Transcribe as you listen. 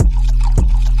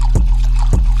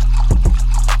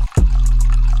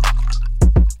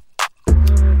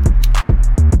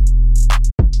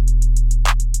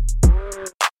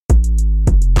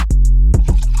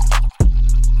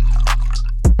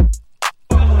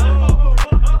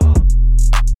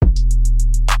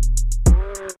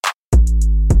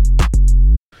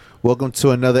Welcome to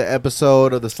another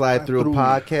episode of the Slide Thru Thru.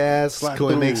 podcast. Slide Can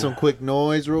we through. make some quick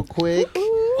noise real quick?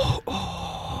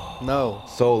 No.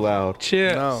 So loud.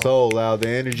 Cheers. No. So loud. The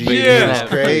energy Yeah. is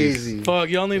crazy. Fuck,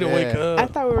 y'all need to wake Yeah. I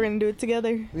up. thought we were gonna do it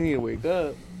together. You need to wake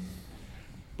up.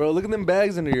 Bro, look at them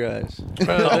bags under your eyes. Bro,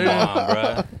 Come they're- on,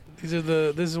 bro.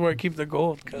 this is where I keep the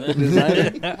gold. cuz.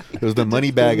 It was the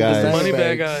money bag Designer. guys. Money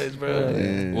bag bags. guys, bro.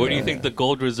 Yeah. Where do you think the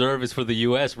gold reserve is for the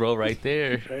U.S., bro? Right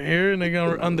there. Right here, and they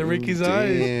got under Ricky's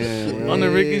eyes. Damn, bro.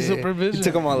 Under Ricky's He supervision.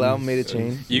 took them all out and made a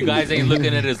chain. You guys ain't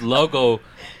looking at his logo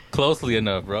closely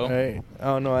enough, bro. Right.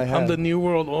 Oh, no, I have. I'm the new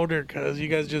world order, cuz you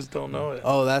guys just don't know it.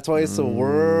 Oh, that's why it's the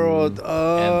world.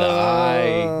 Oh. And the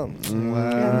eye.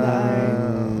 Wow.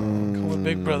 Come with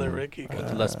Big Brother Ricky.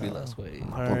 cuz. Let's be less way.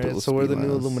 All right, so we're the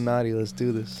new Illuminati. Let's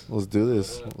do this. Let's do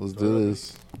this. Let's do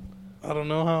this. I don't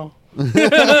know how. we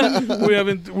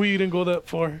didn't go that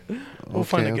far. We'll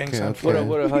find a gang sign. What up,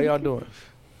 what up? How y'all doing?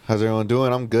 How's everyone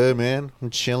doing? I'm good, man. I'm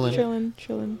chilling.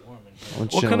 Chilling. I'm What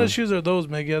chilling. kind of shoes are those,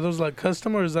 Meg? Are those like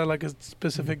custom or is that like a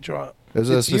specific drop? There's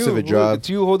a It's you. specific Look, drop. It's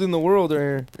you holding the world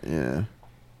right here.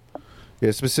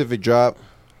 Yeah, specific drop.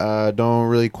 Don't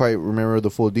really quite remember the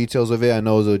full details of it. I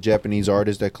know it was a Japanese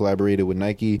artist that collaborated with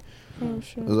Nike. Oh It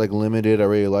shit. was like limited. I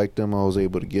really liked them. I was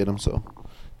able to get them, so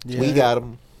we got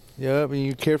them. Yeah, but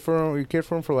you cared for him. You cared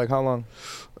for him for like how long?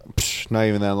 Not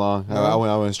even that long. No?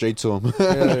 I went straight to them.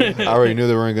 Yeah, I already knew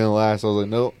they weren't gonna last. I was like,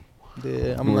 nope.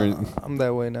 yeah. We're- I'm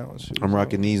that way now. Shoot. I'm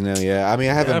rocking these now. Yeah, I mean,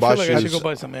 I haven't I bought feel like I should shoes. go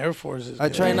buy some Air Forces. I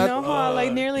dude. try You not- know how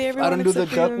like nearly everyone. I don't do the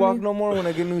except for you duck and walk me. no more when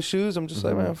I get new shoes. I'm just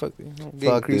like, man, fuck it.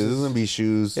 Fuck this. This is gonna be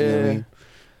shoes. You know what I Yeah.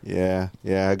 mean?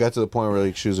 Yeah. I got to the point where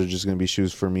like shoes are just gonna be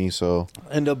shoes for me. So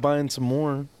End up buying some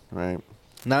more. right.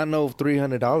 Not no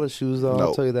 $300 shoes though. I'll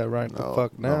Nope. tell you that right the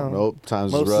fuck now. Nope.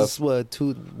 Times Most is rough. is what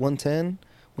 110,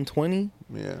 120.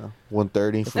 Yeah,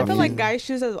 130 for I feel me. like guys'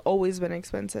 shoes has always been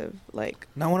expensive. Like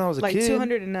Not when I was a like kid.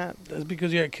 200 and up. That's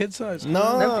because you're a kid size.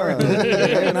 No, Never.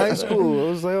 in high school,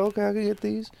 I was like, okay, I can get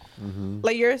these.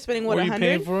 Like you're spending what What are you 100?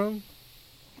 paying for them?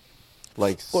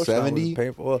 like Of course I wasn't 70.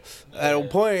 paying for- Well, at a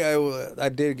point, I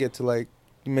did get to like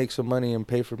make some money and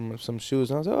pay for some shoes.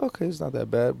 And I was like, okay, it's not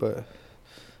that bad, but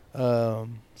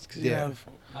yeah.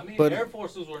 I mean, But- Air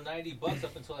Forces were $90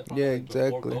 up until I found Yeah, out, like, before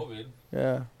exactly. COVID.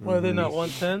 yeah. Why are they not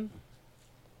 110?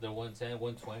 They're 110,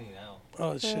 120 now.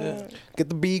 Oh shit! Get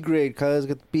the B grade, cuz.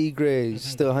 Get the B grade.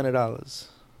 Still $100.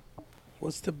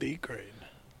 What's the B grade?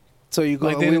 So you go.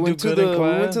 Like, they we didn't went do to good in the we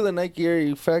went class? to the Nike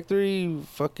Air factory.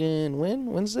 Fucking when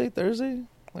Wednesday, Thursday,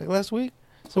 like last week,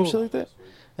 some Cool. shit like that.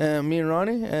 And me and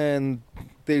Ronnie, and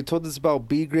they told us about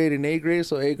B grade and A grade.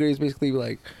 So A grade is basically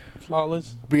like,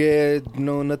 Flawless. yeah,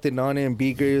 no nothing on it, and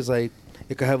B grade is like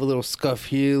it could have a little scuff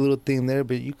here, a little thing there,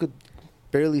 but you could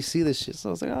barely see the shit. So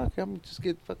I was like, oh, okay, I'm gonna just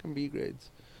get fucking B grades.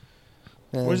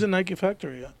 And Where's the Nike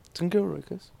factory at? It's in Gilroy,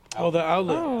 cuz. Oh, the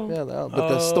outlet. Oh. Yeah, but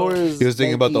the Oh. store is. He was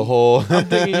thinking about the Nike. whole. I'm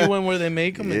thinking you went where they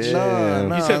make them. And shit. Yeah.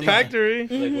 No, You said no, factory.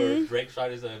 Like where Drake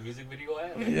shot his music video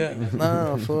at? Yeah.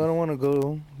 No, fool, I don't want to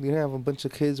go. You have a bunch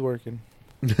of kids working.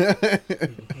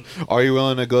 Are you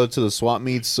willing to go to the swap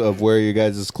meets of where your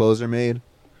guys' clothes are made,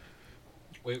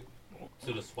 Wait,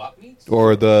 to the swap meets?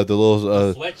 or the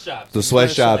little Sweatshops. the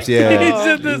sweatshops? He Yeah,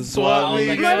 said the swap I was meet.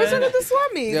 like, I was at the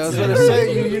swap meets. Yeah, I was gonna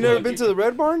say you never been to the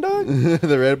Red Barn, dog?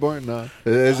 the Red Barn. No,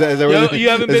 is that where Yo, they- you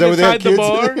haven't is been that where they have inside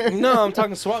the kids? bar? No, I'm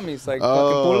talking swap meets, like fucking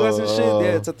Oh, pulgas and shit. oh. Yeah,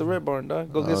 it's at the Red Barn,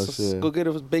 dog. Go get Oh, some, shit. go get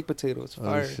a baked potato. It's Oh,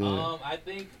 fire. shit. I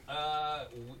think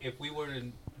if we were to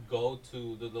go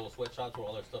to the little sweatshops where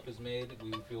all our stuff is made, we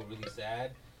would feel really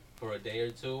sad for a day or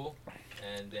two,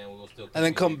 and then we will still. And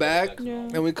then come continue to back, go Yeah.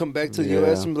 to and we come back to the Yeah.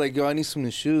 U.S. and be like, yo, I need some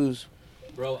new shoes.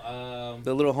 Bro,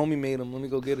 The little homie made them. Let me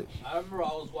go get it. I remember I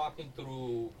was walking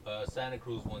through Santa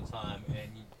Cruz one time, and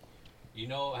you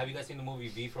know, have you guys seen the movie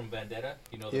V from Vendetta?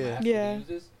 You know the Yeah. mask Yeah. that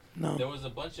he uses? No. There was a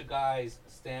bunch of guys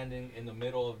standing in the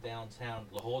middle of downtown,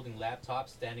 holding laptops,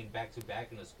 standing back to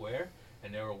back in a square,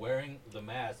 and they were wearing the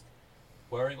mask,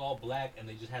 wearing all black, and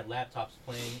they just had laptops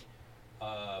playing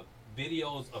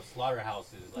videos of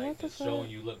slaughterhouses, like What the just showing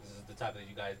fuck? you, look, this is the type of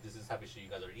this is the type of shit you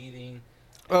guys are eating.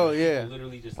 Oh, And yeah. people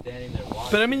literally just standing there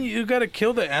watching. But I mean, you gotta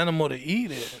kill the animal to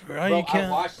eat it, right? Bro, You I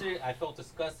can't. watched it. I felt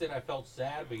disgusted. I felt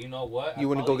sad. But you know what? You I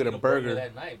wanna go probably get a eat burger.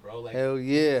 that night, bro. Like, Hell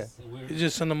yeah. It's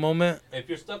just in the moment. if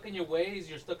you're stuck in your ways,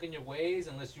 you're stuck in your ways.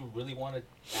 Unless you really want to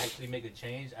actually make a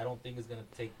change, I don't think it's gonna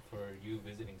take for you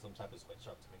visiting some type of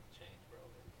sweatshop to make a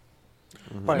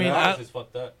change, bro. I mean, This I, is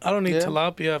fucked up. I don't eat Yeah.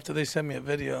 tilapia after they sent me a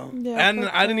video. Yeah, and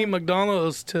fuck I didn't that. eat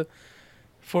McDonald's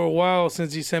for a while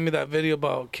since you sent me that video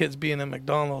about kids being in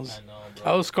McDonald's. I know, I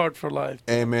bro. was scarred for life.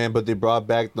 Hey man, but they brought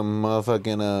back the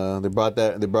motherfucking they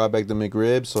brought back the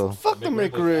McRib, so Fuck the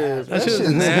McRib was McRib. ass, That shit is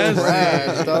shit's nasty.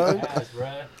 trash, dog. Ass,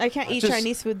 bruh. I can't eat Just-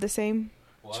 Chinese food the same.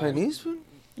 Why? Chinese food?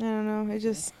 I don't know. It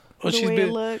just Well, the she's way been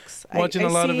it looks. watching I a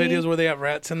lot of see- videos where they have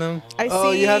rats in them. I see.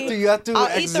 Oh, you have to I'll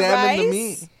eat the examine the rice,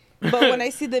 meat. but when I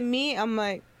see the meat, I'm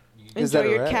like, Is that enjoy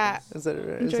a your rat? cat. Is that a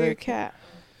rat? Enjoy Is that- your cat.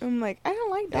 I'm like, I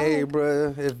don't like dog. Hey,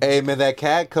 bro. If, Hey, man, that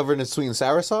cat covered in sweet and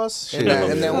sour sauce? Shit.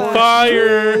 and that one-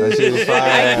 Fire! That shit is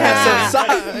fire. can't.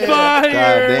 Yeah. Fire! God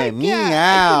damn.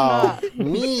 Yeah, Meow.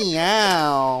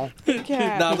 Meow.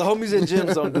 Cat. Nah, the homies at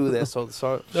gyms don't do that. So The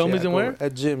homies shit, I in go where?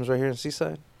 At gyms right here in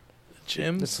Seaside.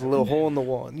 Jim? It's a little hole in the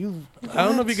wall. And you, I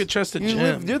don't know if you could trust a you gym.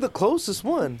 live, you're the closest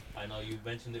one. I know you've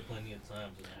mentioned it plenty of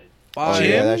times. And Oh, Fire.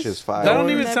 yeah, that Gyms? shit's fire. That don't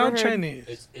even Never sound heard.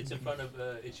 Chinese. it's in front of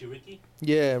Ichiriki.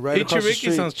 Yeah, right across the Ichiriki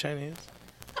street. sounds Chinese.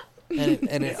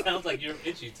 and It sounds like you're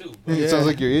itchy too. It sounds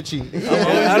like you're itchy. Yeah,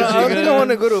 I don't itchy, think I guys. want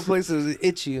to go to a place that's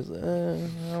itchy. It's like,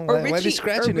 Or why are they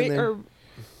scratching in there? Or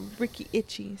Ricky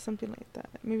Itchy, something like that.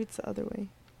 Maybe it's the other way.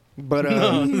 But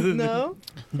No. No?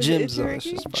 Is it gyms, though, Itchy it's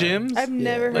Ricky? just fire. Gyms? I've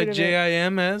never heard Like of it.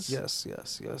 JIMS? Yes,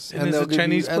 yes, yes. And is they'll it give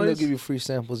Chinese you, and they'll place? give you free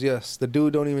samples. Yes, the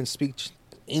dude don't even speak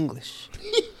English.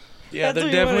 Yeah, That's they're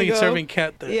where you wanna definitely go. serving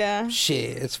cat there. Yeah.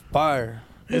 Shit, it's fire.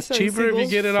 It's They serve cheaper if you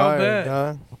seagulls? get it all Fire, back.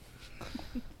 dog.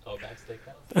 Oh, back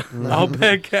steakhouse. All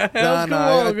back cat. Nah, Come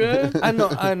nah, on, man. I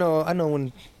know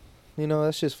when,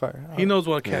 that's just fire. He knows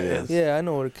what a cat Yeah. is. Yeah, I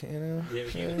know what it can.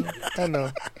 Yeah, I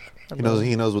know.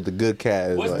 He knows what the good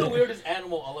cat is What's the like. weirdest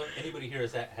animal anybody here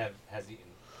has eaten?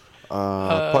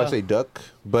 Probably say duck,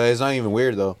 but it's not even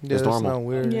weird though. Yeah, It's that's normal. not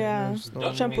weird. Yeah. It's Duck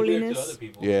normal. can be weird to Chapulines. other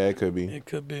people. Yeah, it could be. It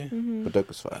could be. Mm-hmm. But duck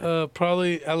is fire.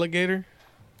 Probably alligator.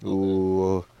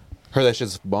 Ooh, heard that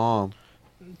shit's bomb.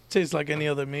 Tastes like any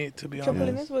other meat, to be honest.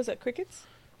 Chapulines, was that crickets?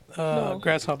 No.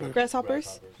 Grasshopper.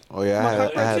 Grasshoppers? Oh yeah,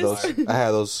 I had those. I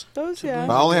had those. Those, yeah.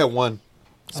 I only had one.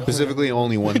 Specifically,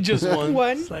 only one. Just one.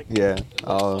 One? It's like, Yeah. It's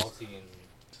like salty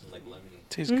and like lemony.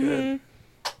 tastes good. Mhm.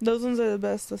 Those ones are the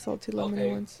best, the salty lemon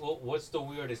Okay, ones. well, what's the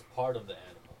weirdest part of the animal?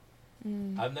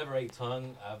 Mm. I've never ate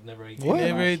tongue. I've never ate. What? You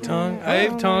never ate tongue? Yeah, I I ate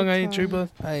don't tongue. like I ate tongue. tripas.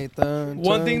 I ain't done.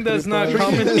 One thing that's not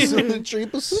common Who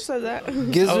Tripas. said that?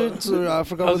 Gizzards, or I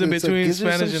forgot I was what in it's between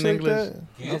gizzards, Spanish some and shit like English.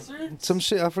 that. Gizzard? Some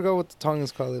shit. I forgot what the tongue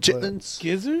is called. But Chitlins.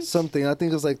 Gizzards? something. I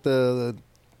think it's like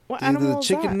What either animal the is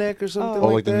chicken that? neck or something Oh. Oh,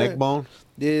 like like the that. neck bone.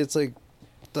 Yeah, it's like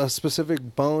a specific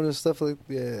bone and stuff like.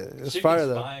 Yeah, it's Chicken fire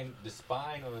though. spine, the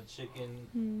spine on a chicken.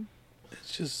 Mm.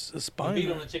 It's just a The spine.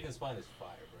 meat on a chicken spine is fire,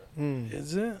 bro. Mm.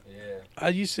 Is it? Yeah. I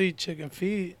used to eat chicken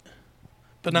feet,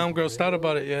 but now I'm grossed out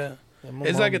about it. Yeah, Yeah, my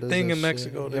It's mom like a does thing that in shit.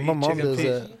 Mexico to Yeah, my eat mom chicken does feet.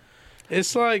 that.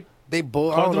 it's like They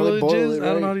boil. I don't know. They boil cartilages. it, I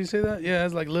don't know how right? you say that. Yeah,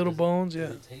 it's like little bones. Yeah,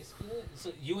 Does it taste good?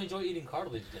 So you enjoy eating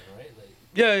cartilage then, right? Like,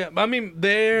 yeah. I mean,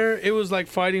 there it was like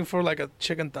fighting for like a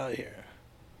chicken thigh here,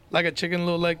 like a chicken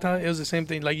little leg thigh. It was the same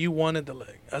thing. Like you wanted the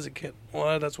leg as a kid.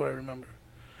 Well, that's what I remember.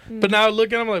 Mm. But now I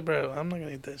look at them like, bro, I'm not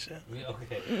gonna eat that shit. yeah,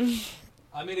 okay.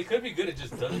 I mean, it could be good. It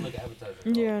just doesn't look appetizing. at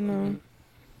all. Yeah, no.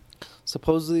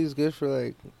 Supposedly it's good for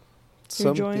like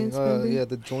something. joints, maybe? Yeah,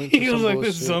 the joints. He or was some like,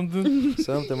 "This bullshit.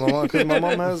 something." Something. Cause my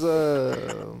mom has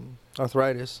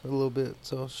arthritis a little bit,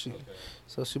 so she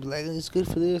be like, it's good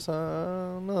for this. I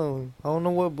don't know. I don't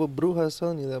know what Bruja's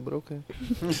telling you that, but okay.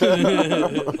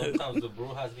 Sometimes the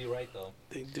brujas be right though.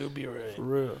 They do be right. For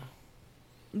real.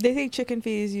 They think chicken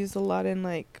feet is used a lot in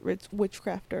like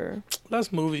witchcraft or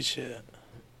That's movie shit.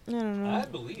 I don't know. I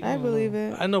believe. I believe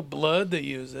it. I know blood. They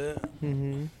use it.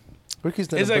 Mm-hmm. Ricky's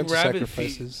done It's a like bunch of rabbit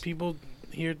sacrifices. feet. People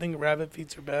here think rabbit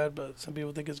feet are bad, but some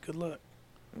people think it's good luck.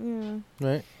 Yeah.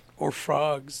 Right? Or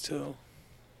frogs too.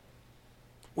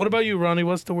 What about you, Ronnie?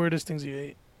 What's the weirdest things you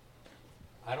ate?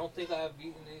 I don't think I've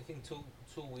eaten anything too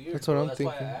weird. That's what bro. I'm That's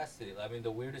thinking. why I asked it. I mean,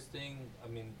 the weirdest thing,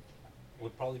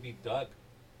 would probably be duck.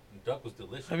 And duck was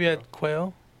delicious. Have you had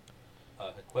quail?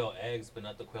 Quail eggs, but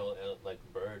not the quail like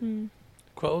bird. Mm.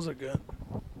 Quails are good.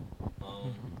 No,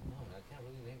 I can't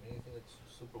really name anything that's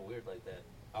super weird like that.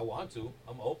 I want to.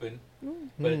 I'm open.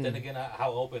 But then again,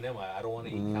 how open am I? I don't want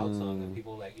to eat cow tongue. And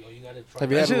people are like, yo, you gotta try.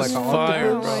 Have you That's had like just an I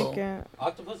fire, octopus? don't bro. like it.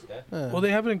 Octopus? Yeah. Yeah. Well,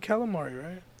 they have it in calamari,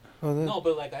 right? Oh, that- No,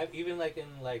 but like even like in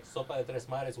like sopa de tres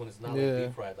mares when it's not Yeah. like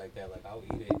deep fried like that, like I'll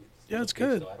eat it. Yeah, it's okay,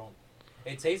 good. So I don't.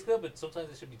 It tastes good, but sometimes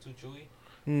it should be too chewy.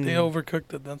 Mm. They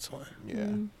overcooked it. That's why. Yeah,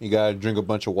 Mm. you gotta drink a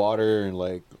bunch of water and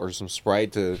like or some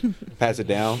Sprite to pass it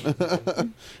down.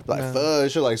 Like Nah.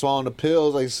 fudge, shit, like swallowing the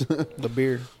pills, like. The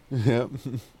beer. Yep,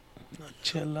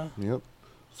 Chilla. yep.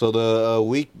 So the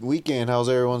weekend, how's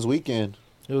everyone's weekend?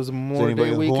 It was a Is more anybody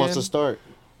day who weekend. wants to start?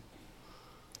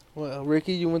 Well,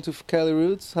 Ricky, you went to Cali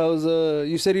Roots. How's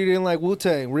you said you didn't like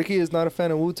Wu-Tang. Ricky is not a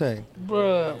fan of Wu-Tang.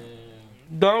 Bruh.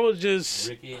 That was just.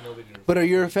 Ricky ain't nobody. But are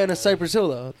you a fan of Cypress Hill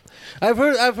though? I've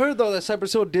heard though that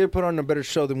Cypress Hill did put on a better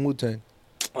show than Wu-Tang.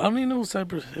 I don't even know who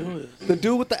Cypress Hill is. The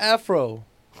dude with the afro.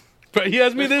 Bro, you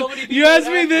asked me There's so this. many people You asked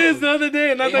that me have this those. the other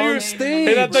day, and I They thought you on were stage.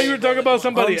 and I thought you were talking about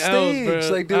somebody On else, stage, bro.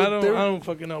 like, dude, I they're- don't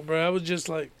fucking know, bro. I was just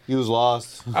like, He was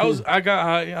lost. I got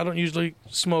high. I don't usually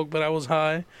smoke, but I was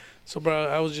high. So, bro,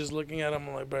 I was just looking at him.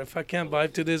 I'm like, bro, if I can't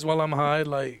vibe to this while I'm high,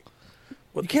 like,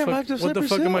 what You the can't fuck? vibe to What the Cypress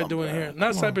fuck am I Hill, doing bro. here? Not Come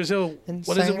on. Cypress Hill. What is it,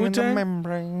 Insane in the Wu-Tang?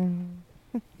 membrane.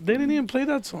 They didn't even play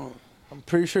that song. I'm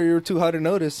pretty sure you were too high to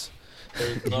notice.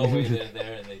 There's no way they're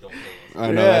there and they don't play it.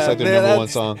 I know that's like their number one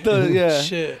that's song. yeah.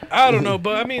 Shit, I don't know,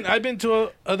 but I mean, I've been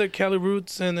to other Cali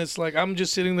roots, and it's like I'm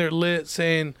just sitting there lit,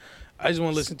 saying, I just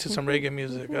want to listen to some reggae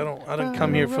music. I don't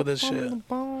come here for this shit.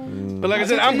 But like I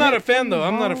said, I'm not a fan though.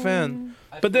 I'm not a fan.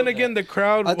 I But then feel again, that. the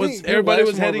crowd I was think your everybody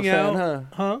wife's was more of a heading fan, out,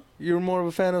 huh? You're more of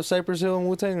a fan of Cypress Hill and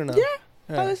Wu-Tang or not? Yeah.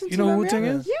 Yeah. I listen You to know them, who Wu-Tang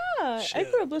yeah. is? Yeah, I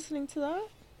Shit. grew up listening to that.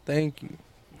 Thank you.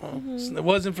 It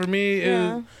wasn't for me.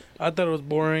 Yeah. I thought it was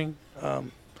boring.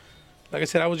 Like I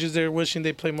said, I was just there wishing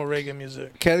they play more reggae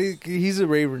music. Kelly, he's a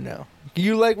raver now.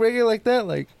 You like reggae like that?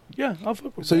 Like, Yeah, I'll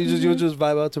fuck with so that. you'll just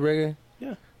vibe out to reggae?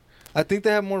 Yeah. I think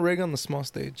they have more reggae on the small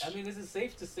stage. I mean, is it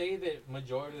safe to say that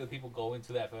majority of the people going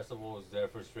to that festival was there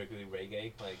for strictly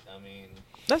reggae? Like, I mean,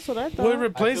 That's what I thought. Well, it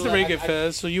replaced the I feel reggae like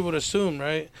fest, so you would assume,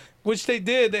 right? Which they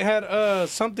did. They had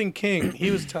Something King.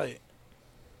 He was tight.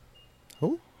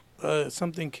 Who?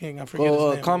 Something King. I forget his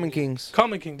Oh, name. Common Kings.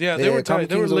 Common King. Yeah, they were Common tight.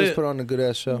 They were Kings always lit. put on a good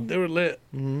ass show. They were lit.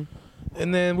 hmm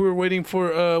And then we were waiting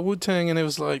for Wu-Tang, and it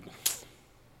was like,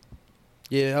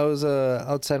 Yeah, I was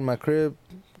outside my crib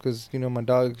because my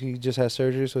dog, he just had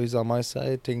surgery, so he's on my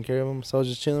side taking care of him. So I was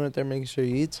just chilling right there, making sure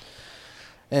he eats.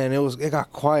 And it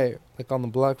got quiet like on the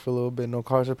block for a little bit. No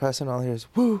cars are passing. All I hear is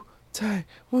Wu Tang,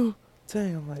 Wu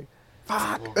Tang. I'm like,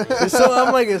 fuck. So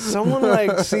I'm like, is someone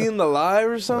like seeing the live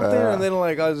or something? Yeah. And then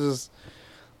like I was just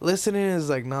listening. And it's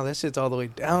like, no, that shit's all the way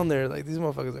down there. Like these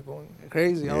motherfuckers are going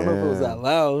crazy. I don't know if it was Yeah. that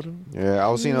loud. Yeah, I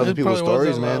was seeing It other people's probably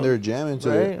was stories, that man. loud. They're jamming to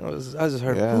Right? it. I just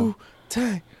heard Yeah. Wu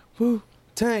Tang, Wu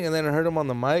Tang, and then I heard him on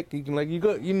the mic. You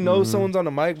can know someone's on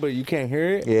the mic, but you can't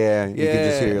hear it. Yeah, you can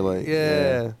just hear like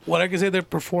yeah. what I can say, their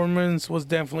performance was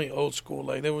definitely old school.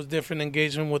 Like there was different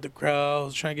engagement with the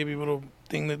crowds, trying to get people to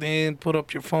think that they didn't put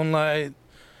up your phone light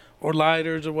or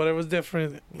lighters or whatever. It was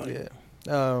different. Like,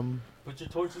 Yeah. put your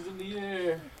torches in the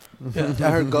air. yeah.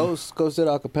 I heard Ghost did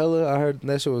acapella. I heard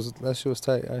that shit was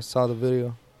tight. I saw the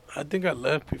video. I think I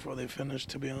left before they finished,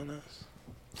 to be honest.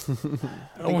 I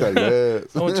think I did.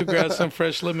 I went to grab some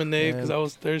fresh lemonade because Man. I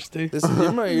was thirsty. This is,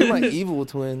 you're my evil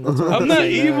twin. That's what I'm not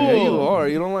saying, man. evil. Yeah, you are.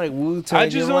 You don't like Wu Tang. I You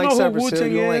just don't don't like know who Cypress Hill.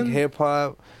 Wu-Tang You don't like is. hip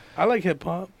hop. I like hip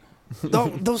hop, Those Well,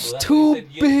 that's what two you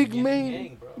said, big yin and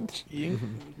men. yang, bro.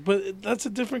 but that's a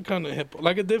different kind of hip hop,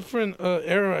 like a different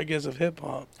era, I guess, of hip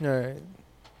hop. All right.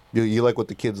 You like what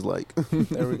the kids like.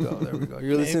 There we go.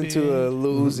 You're listening to Maybe.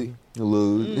 Lil Uzi.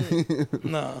 Lose.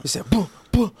 No, He said, boom,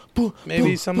 boom, boom.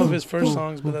 maybe some of his first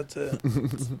songs, but that's it.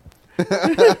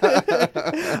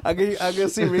 I can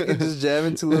see Ricky just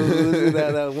jamming to Lil Uzi,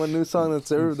 that one new song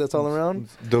that's all around.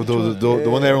 The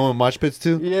one that everyone mosh pits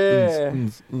to? Yeah.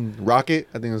 Rocket?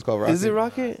 I think it's called Rocket. Is it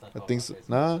Rocket? I think so.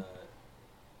 Nah.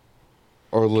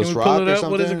 Or Can Let's we Rock pull it or up?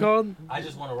 something. What is it called? I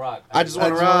just want to rock. I just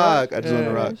want to I Just Wanna rock. I just want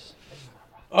to rock.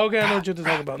 Okay, I know what you're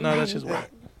talking about. No, that's just whack.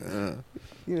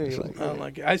 You know, you're like, I don't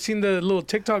like it. I seen the little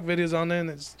TikTok videos on there, and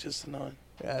it's just annoying.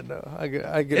 yeah, no, I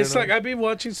get It's it. like I've been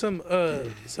watching some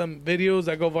videos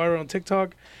that go viral on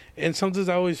TikTok, and sometimes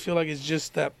I always feel like it's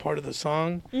just that part of the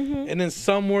song, Mm-hmm. and then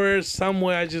somewhere,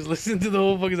 somewhere, I just listen to the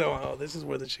whole fucking song. Oh, this is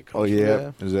where the shit Oh comes yeah,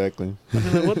 Yeah. exactly. from.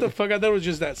 I'm like, what the fuck? I thought it was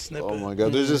just that snippet. Oh my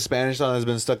god, there's a Spanish song that's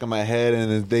been stuck in my head,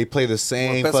 and they play the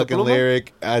same What, Peso fucking Pluma?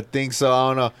 lyric. I think so. I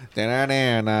don't know. Yeah,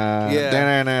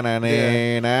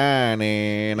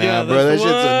 Bro, that that's shit's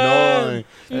the one. annoying.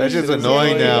 That shit's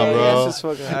annoying now, bro. It's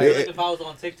just fucking I feel like if I was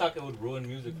on TikTok, it would ruin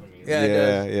music for me. Yeah, it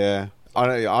Yeah, does. yeah.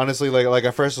 Honestly, like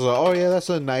at first I was like, oh yeah, that's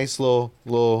a nice little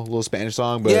Spanish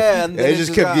song, but Yeah, and then it it just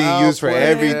just kept got getting used for outplayed.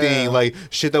 everything, Yeah. like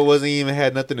shit that wasn't even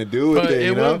had nothing to do with But it. it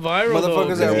You know? went viral.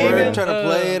 Motherfuckers though, at Yeah. work even, trying to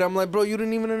play it. I'm like, bro, you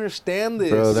didn't even understand this.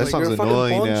 Bro, that like, song's you're a fucking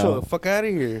annoying poncho. now. Fuck out of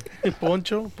here.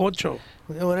 Poncho.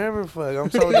 Yeah, whatever, fuck. I'm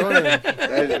so annoying.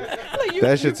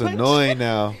 That shit's annoying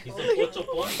now. He's a poncho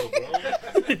poncho,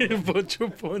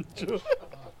 bro. Poncho.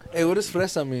 Hey, what does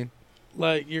fresa mean?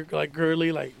 Like you're like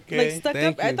girly, like gay. Like stuck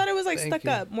Thank up. I you. thought it was like Thank stuck you.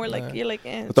 up. More like Yeah. you're like.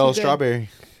 I thought it was too good. strawberry.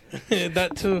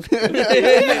 That too.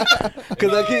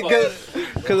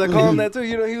 Cause I call him that too.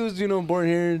 You know, he was born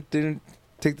here, didn't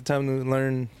take the time to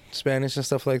learn Spanish and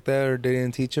stuff like that, or they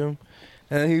didn't teach him.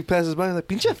 And he passes by, he's like,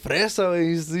 pinche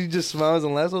fresa. He just smiles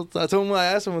and laughs. I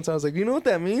asked him one time, I was like, you know what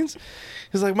that means?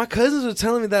 He's like, my cousins were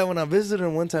telling me that when I visited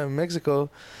him one time in Mexico.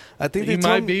 I think he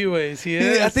might be ways. He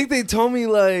is. I think they told me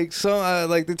like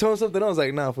like they told him something else.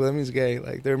 Like, nah, fool, that means gay.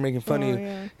 Like they're making fun of you.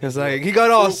 Yeah. Cause like he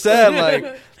got all sad.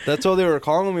 Like that's all they were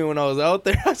calling me when I was out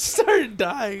there. I started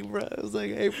dying, bro. I was like,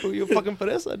 hey, fool, you fucking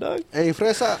fresa, dog. Hey,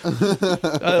 fresa.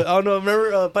 I don't know.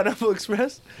 Remember Pineapple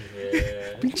Express?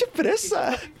 Yeah. Pinche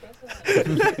fresa.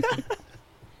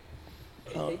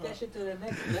 Hey, take that shit to the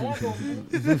next level,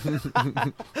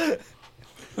 man.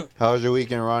 How was your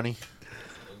weekend, Ronnie? It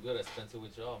was good. I spent it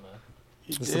with y'all, man.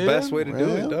 You It's did? the best way to do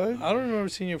it, dog. I don't remember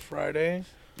seeing you Friday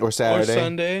Or Saturday? or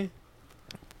Sunday.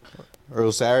 Or it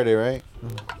was Saturday, right?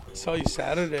 I saw you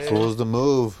Saturday. So what was the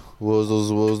move? What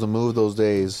was the move those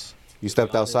days? You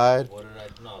stepped outside? What did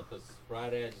I? No, because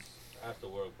Friday, I just after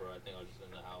work, bro. I think I was just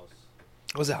in the house.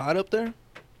 Was it hot up there?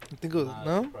 I think it was.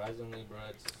 No. Surprisingly, bro,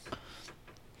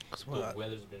 the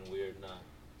weather's been weird. Nah,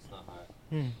 it's not hot.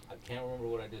 I can't remember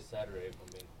what I did Saturday, if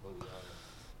I'm being completely honest.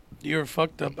 You were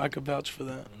fucked up. I could vouch for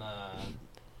that. Nah.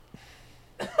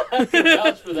 I can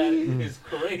vouch for that. It's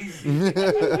crazy.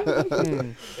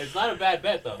 It's not a bad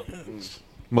bet, though.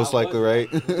 Most likely, right?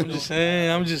 I'm just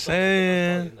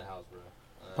saying. In the house, bro.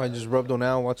 Probably just rubbed on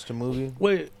out and watched a movie.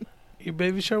 Wait, your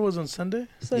baby shower was on Sunday?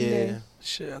 Sunday. Yeah.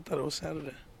 Shit, I thought it was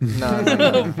Saturday. Nah.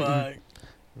 Oh, fuck.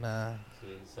 Nah. See,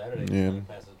 Saturday Yeah.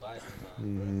 passes by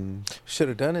sometimes. Should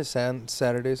have done it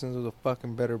Saturday since it was a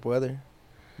fucking better weather.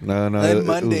 No. Then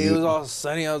Monday it was all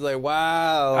sunny. I was like,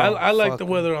 wow. I like the fucking-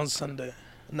 weather on Sunday.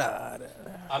 Nah.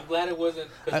 I'm glad it wasn't,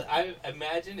 because I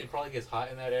imagine it probably gets hot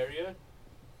in that area. And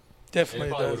it Definitely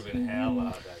probably would does. have been hell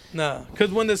out that. Nah,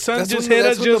 because when the sun That's just when- hit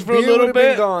that's us when just the for a beer little would've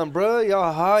been bit, gone, bro.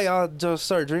 Y'all high. Y'all just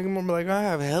start drinking more. Like, I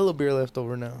have hella beer left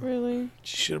over now. Really? you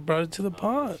should have brought it to the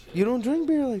pod. You don't drink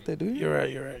beer like that, do you? You're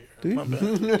right. Do you? My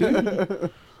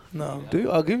bad. No. Do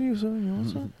you? I'll give you some. You want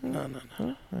some?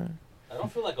 No. I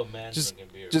don't feel like a man Just-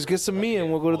 drinking beer. just bro. get some I meat can and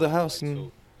get we'll go to the alcohol house like and-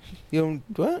 two. You don't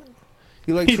what?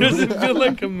 You like He Thru? doesn't feel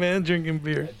like a man drinking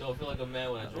beer. I don't feel like a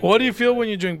man when I drink What do you beer, feel bro. when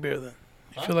you drink beer then?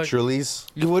 You feel like Trulies?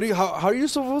 What do you? How are you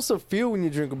supposed to feel when you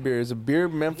drink a beer? Is a beer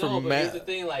meant for No, but here's the man?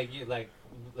 thing, like,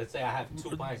 let's say I have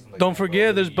 2 pints. I'm like, Don't "Bro,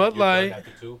 forget, there's you're Bud done Light."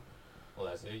 after 2? Well,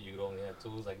 that's it. You could only have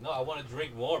 2. It's like, no, I want to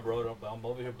drink more, bro. But I'm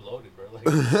over here bloated, bro. Like,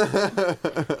 I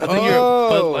think you're a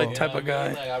Bud Oh. Light you type know of what I guy.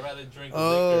 mean? Like, I'd rather drink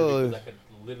Oh. liquor because I could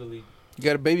literally. You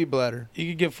got a baby bladder. You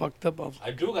could get fucked up off.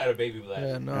 I do got a baby bladder.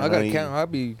 Yeah, no, Yeah, I gotta you- count. I'll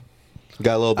be.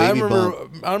 Got a little I baby remember.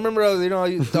 bump. I remember.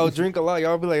 I would drink a lot.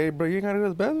 Y'all be like, "Hey, bro, you ain't gotta go to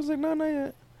the bathroom." I was like, "No, not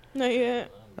yet." Not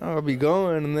yet. I'll be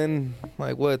going, and then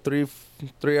like what 3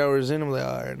 hours in, I'm like,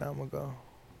 all right, now I'm gonna go.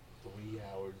 3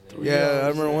 hours. In. Yeah, I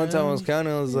remember one time I was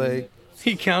counting. I was like,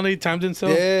 He counted, he timed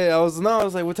himself. yeah, I was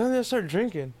like, what time did I start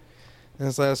drinking? And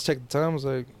it's like, let's check the time. I was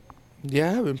like,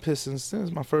 yeah, I haven't pissed since then.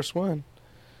 It's my first one.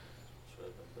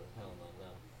 Hell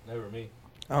no. Never me.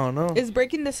 I don't know. Is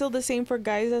breaking the seal the same for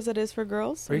guys as it is for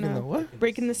girls? or Breaking no? the what?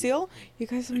 Breaking the seal? You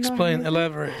guys have not Explain, heard of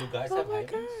elaborate. Do guys Oh have my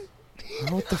hymens?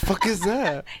 What the fuck is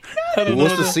that? I don't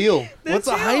What's know the that. seal? The What's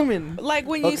a seal. hymen? Like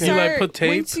when you Okay. You, start, like, put tape?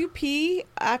 once you pee,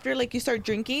 after like you start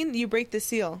drinking, you break the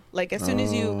seal. Like as soon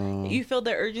as Oh. you feel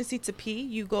the urgency to pee,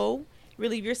 you go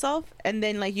relieve yourself, and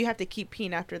then like you have to keep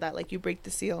peeing after that. Like you break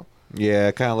the seal.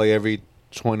 Yeah, kind of like every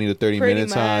 20 to 30 Pretty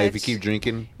minutes, huh? If you much. keep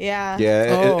drinking. Yeah.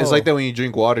 Yeah, it's Oh. like that when you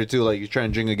drink water, too. Like, you're trying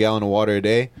to drink a gallon of water a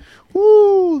day.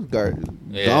 Woo!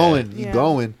 Yeah. Going. Yeah.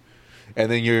 Going. And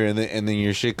then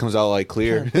your shit comes out, like,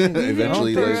 clear.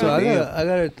 Eventually. For Like, real. So damn.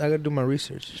 I gotta do my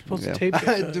research. You're supposed Yeah. to tape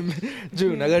it.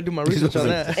 June, I gotta do my research on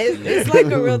that. It's like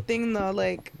a real thing though.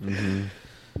 Like Mhm.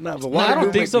 Nah, but No, water I don't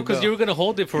do think make so me because go. you were gonna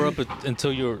hold it for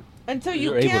until you're. until you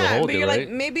You're able to can, hold but it, you're right? like,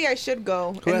 maybe I should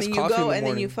go, Who and has then you coffee in go, the and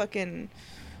then you morning? fucking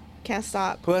can't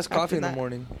stop. Who has after coffee in the that.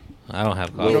 morning? I don't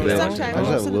have Little coffee. bit. Sometimes, I just have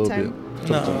most a of the little time. bit.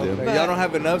 No. Sometimes, Like, yeah. y'all don't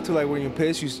have enough to like when you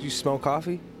piss, you smell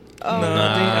coffee. Oh, No,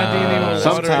 I think you need more water.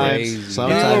 Sometimes. You need more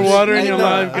Sometimes. water in I your know.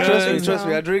 life, Trust me, guys. trust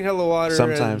me. I drink hella water.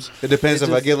 Sometimes. It depends it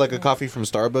if I just- get, like, a coffee from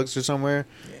Starbucks or somewhere.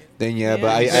 Then, yeah. But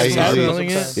Yeah. I Yeah, usually... smelling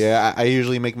it. Yeah, I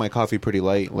usually make my coffee pretty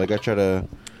light. Like, I try to...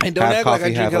 And don't Half act like I coffee,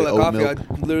 drink half, hella like, oat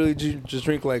coffee. I literally just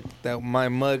drink like that my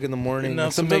mug in the morning. Enough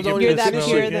And to sometimes make I your don't you're even piss that smell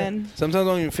finish pure it. like it. then. Sometimes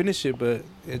I don't even finish it, but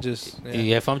it just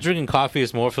Yeah, if I'm drinking coffee,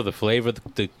 it's more for the flavor.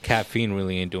 The caffeine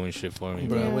really ain't doing shit for me.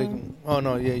 Bro, Yeah. wake, oh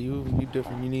no, yeah, you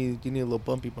different. You need a little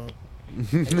bumpy bump.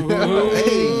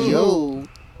 Hey, yo.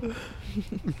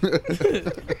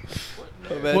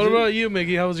 What about you,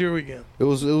 Mickey? How was your weekend? It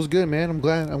was good, man. I'm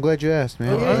glad you asked,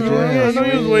 man. Oh, I'm glad you yeah, asked. I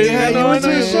know you was waiting. I know, I know.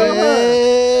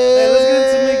 Hey, let's get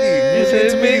into Mickey. He Let's get said,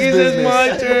 into Mickey, Mickey's it's my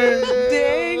business. turn.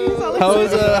 Dang. he's all How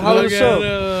was excited. how was Look the at,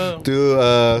 show?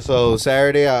 Dude, so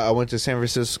Saturday I went to San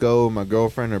Francisco with my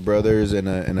girlfriend, her brothers, and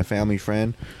a family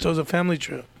friend. So it was a family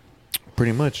trip.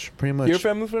 Pretty much. Your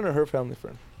family friend or her family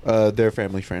friend? Their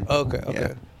family friend.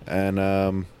 Okay.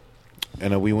 Yeah.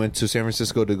 And we went to San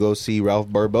Francisco to go see Ralph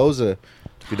Barboza.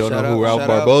 If you don't know who Ralph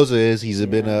Barboza is, he's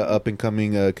been an up and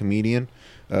coming comedian.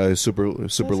 Super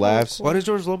laughs. Why does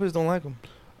George Lopez don't like him?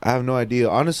 I have no idea.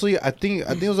 Honestly, I think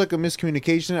it was like a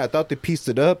miscommunication. I thought they pieced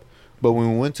it up, but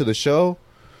when we went to the show,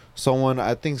 someone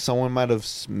might have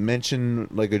mentioned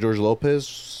like a George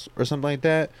Lopez or something like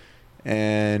that,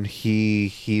 and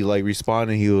he like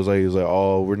responded. He was like,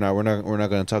 oh, we're not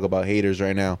gonna talk about haters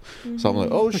right now. So I'm like,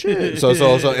 oh shit. So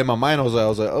in my mind I was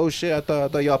like, oh shit. I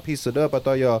thought y'all pieced it up. I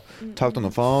thought y'all talked on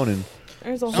the phone and.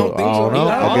 There's a So, whole I don't know.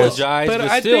 I I guess. apologize, But but,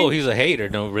 I still, think- he's a hater.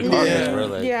 No, regardless, bro.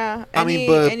 Like, yeah. I mean,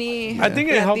 but- I think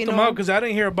it helped them out because I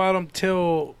didn't hear about him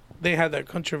till they had that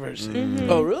controversy.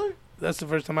 Oh, really? That's the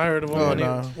first time I heard of him Oh, when,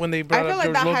 nah. when they I brought feel up like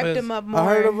George that Lopez. hyped him up more. I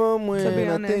heard of him to be when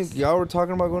I honest. think y'all were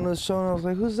talking about going to the show, and I was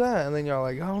like, "Who's that?" And then y'all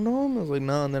were like, "I don't know him." I was like,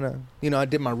 "No." And then I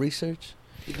did my research.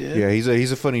 He did. Yeah,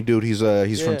 he's a funny dude. He's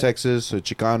from Yeah. Texas, a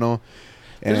Chicano.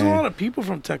 There's a And lot of people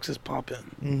from Texas popping.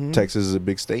 Mm-hmm. Texas is a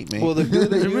big state, man. Well, the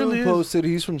dude that It you really is. posted,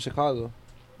 he's from Chicago.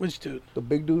 Which dude? The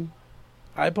big dude.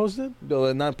 I posted?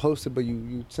 No, not posted, but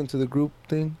you sent to the group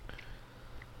thing.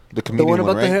 the The comedian one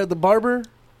about right? the hair, the barber.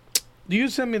 You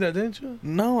sent me that, didn't you?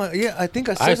 No, I think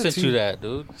I sent I it sent to you that,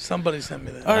 dude. Somebody sent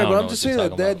me that. All right, I don't but know I'm just what you're saying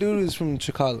that talking that about. dude is from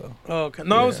Chicago. Oh, okay.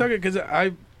 No, I was Yeah. talking because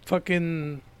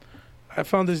I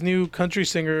found this new country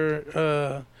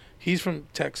singer. He's from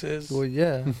Texas, Well,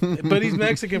 yeah. but he's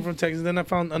Mexican from Texas. Then I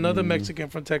found another Mexican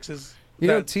from Texas. You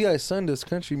know that- T.I.'s son does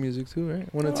country music too,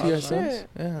 right? One of Oh, T.I.'s shit. sons.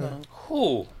 Yeah. No.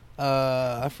 Who?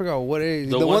 I forgot what age.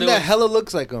 The The, one one that that was- hella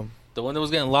looks like him. The one that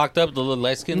was getting locked up, the little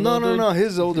light skinned No.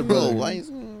 His older brother.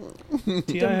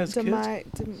 T.I. has kids.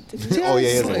 Oh, yeah,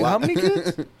 he has a Like, lot. how many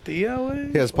kids? T.I. way?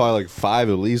 He has probably like 5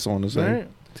 at least, I want to say. Right.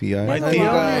 T.I. My Oh, T.I.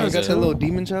 God, was got a- that little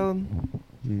demon child.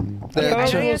 Mm. I That thought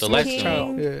child. it was The light King.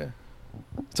 child. Yeah.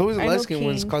 It's always the I know light skin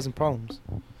ones King. causing problems.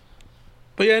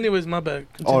 But yeah, anyways, my bad.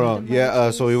 Oh no, Continue.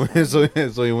 yeah. So we went. So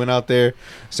we went out there,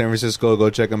 San Francisco, go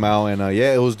check him out, and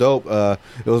yeah, it was dope.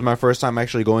 It was my first time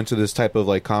actually going to this type of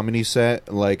like comedy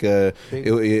set. Like it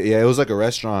was like a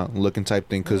restaurant looking type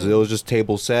thing because it was just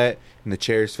table set and the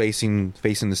chairs facing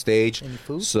the stage. Any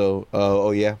food?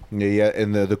 So yeah.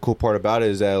 And the cool part about it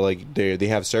is that like they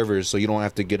have servers, so you don't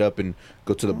have to get up and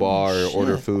go to the bar or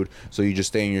order food. So you just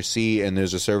stay in your seat, and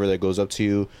there's a server that goes up to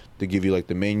you to give you like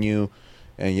the menu.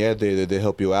 And yeah, they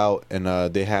help you out, and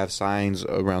they have signs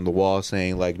around the wall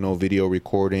saying like no video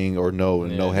recording or no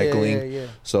heckling. Yeah.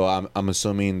 So I'm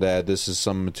assuming that this is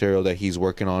some material that he's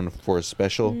working on for a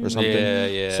special or something.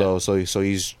 Yeah. So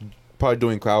he's probably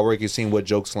doing crowd work. He's seeing what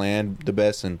jokes land the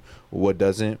best and what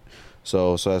doesn't.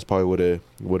 So that's probably what it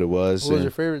was. What was And-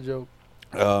 your favorite joke?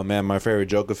 man, my favorite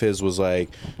joke of his was like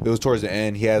it was towards the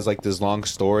end. He has like this long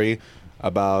story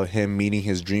about him meeting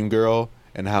his dream girl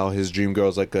and how his dream girl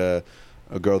is like a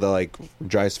girl that like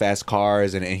drives fast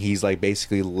cars and he's like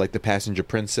basically like the passenger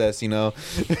princess, you know,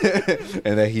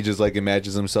 and that he just like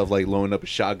imagines himself like loading up a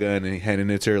shotgun and handing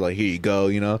it to her like, here you go,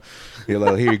 you know, you're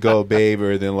like, here you go, babe.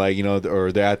 Or then like, you know,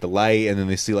 or they're at the light and then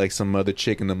they see like some other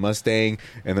chick in the Mustang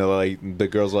and they're like, the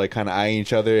girls are like kind of eyeing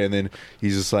each other and then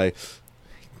he's just like,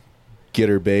 get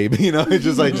her, babe, you know,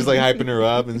 just like hyping her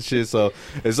up and shit. So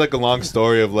it's like a long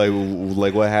story of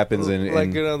like what happens in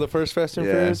Like the first Fast and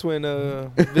Yeah. Furious when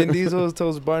Vin Diesel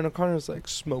tells Brian O'Connor, it's like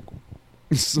smoke him,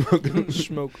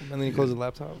 smoke him, and then he closes the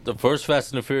laptop. The first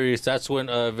Fast and the Furious, that's when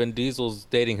Vin Diesel's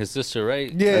dating his sister,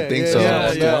 right? Yeah, I think so.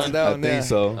 Yeah, that I one, think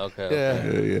so. Okay.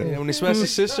 Yeah. When he smashed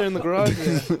his sister in the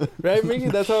garage, right, Mickey?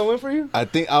 That's how it went for you. I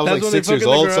think I was That's like when they 6 years fuck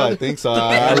in the old, so I garage? think so.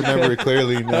 I remember it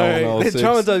clearly now when I All was right. It 6.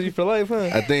 traumatized you for life, huh?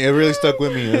 I think it really stuck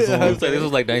with me. That's Yeah. the I one. was like, this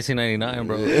was like 1999,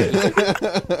 bro.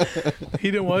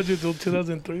 He didn't watch it until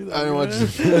 2003. Though, I didn't watch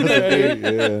right?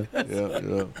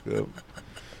 it. Yeah.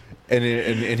 And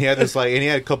he had this like, and he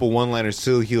had a couple one-liners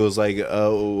too. He was like,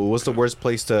 "What's the worst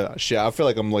place to shit?" I feel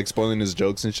like I'm like spoiling his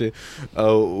jokes and shit.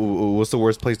 What's the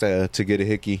worst place to get a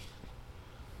hickey?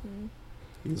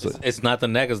 He's like, It's not the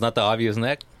neck. It's not the obvious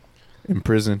neck. in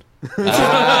prison.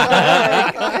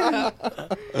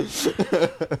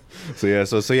 So yeah,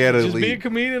 so he had to Just be a leave.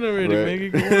 comedian already. Right. Make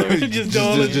it cool. Just do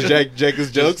all Just this. jack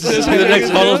his jokes. Just Be the next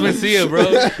Yeah. Carlos Mencia, bro.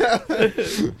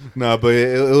 No, but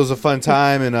it was a fun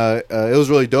time, and it was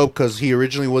really dope because he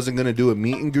originally wasn't gonna do a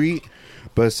meet and greet,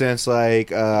 but since like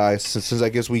since I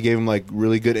guess we gave him like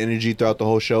really good energy throughout the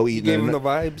whole show, You eating gave him the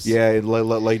vibes. yeah,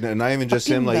 like not even just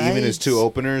him, like even his vibes. 2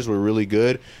 openers were really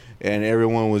good. and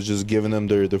everyone was just giving them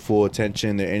their full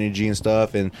attention, their energy and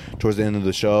stuff. And towards the end of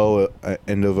the show,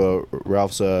 end of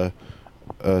Ralph's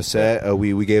set,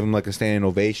 we gave him like a standing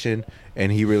ovation,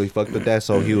 and he really fucked with that.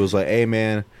 So he was like, "Hey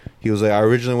man," he was like, "I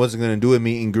originally wasn't gonna do a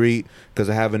meet and greet because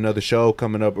I have another show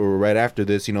coming up or right after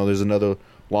this. You know, there's another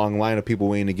long line of people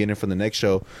waiting to get in for the next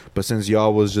show. But since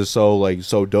y'all was just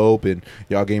so dope, and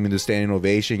y'all gave me the standing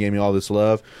ovation, gave me all this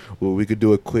love, well, we could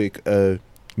do a quick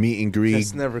meet and greet."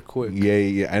 It's never quick.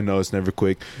 Yeah, I know it's never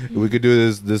quick. We could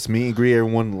do this meet and greet.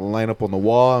 Everyone line up on the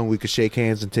wall, and we could shake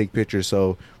hands and take pictures.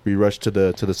 So we rushed to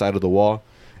the side of the wall,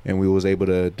 and we was able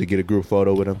to get a group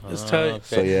photo with him. It's tight. Okay.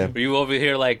 So yeah. Were you over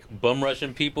here like bum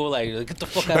rushing people? Like get the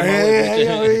fuck out of my way.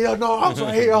 Hey, no, I was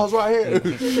right here.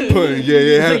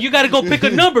 Yeah. Like, you gotta go pick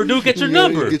a number, dude. Get your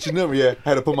number. Get your number. Yeah,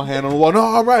 had to put my hand on the wall. No,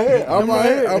 I'm right here. I'm right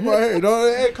here. No,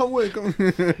 hey, come with.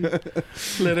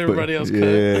 Let everybody else cut.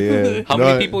 Yeah. How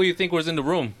many people you think was in the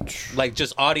room? Like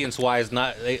just audience wise,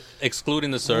 not excluding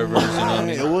the servers. You know what I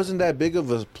mean? It wasn't that big of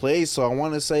a place, so I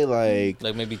want to say like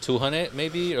maybe 200,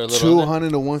 maybe, or a little 200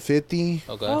 to 150.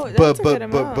 Okay. Oh, that's a good But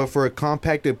amount. for a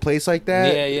compacted place like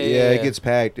that, Yeah, it gets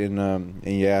packed, and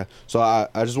yeah. So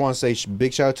I just want to say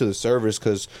big shout out to the servers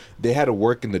because they had to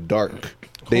work in the dark.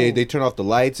 They turned off the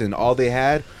lights, and all they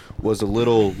had was a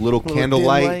little candle dim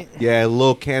light. light. Yeah, a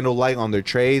little candle light on their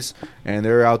trays, and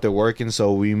they're out there working.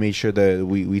 So we made sure that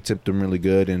we tipped them really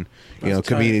good, and That's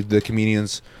the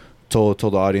comedians told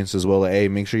the audience as well, like, hey,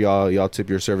 make sure y'all tip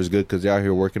your servers good because they're out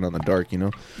here working on the dark, you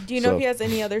know. Do you know if he has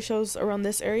any other shows around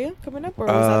this area coming up, or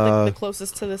was that like the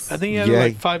closest to this? I think he had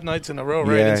like 5 nights in a row,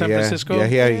 right, in San Francisco.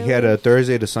 Yeah, he had a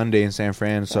Thursday to Sunday in San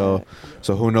Fran. So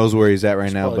who knows where he's at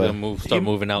right now? But start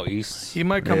moving out east. He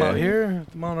might come out here,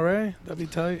 to Monterey. That'd be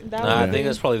tight. I think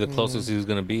that's probably the closest he was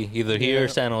gonna be, either here or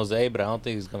San Jose. But I don't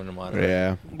think he's coming to Monterey.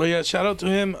 Yeah. But yeah, shout out to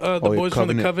him. The boys from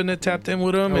the Covenant tapped in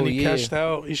with him, and he cashed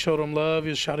out. He showed him love. He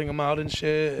was shouting him out and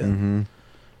shit. Mm-hmm.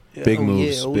 Yeah. Big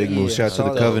moves. Shout out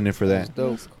to the Covenant for that.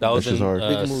 That was in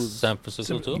hard. San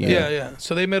Francisco too. Yeah.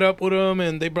 So they met up with him,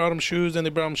 and they brought him shoes, and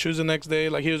they brought him shoes the next day.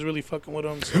 Like he was really fucking with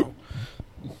him. So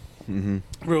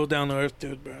real down to earth,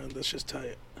 dude, bro. That's just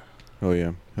tight. Oh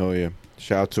yeah.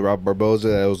 Shout out to Rob Barboza.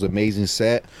 That was an amazing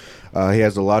set. He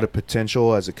has a lot of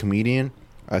potential as a comedian.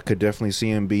 I could definitely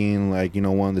see him being like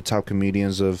one of the top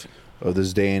comedians of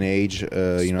this day and age,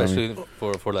 especially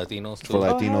for Latinos too. For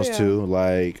Latinos too,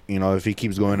 like if he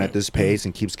keeps going at this pace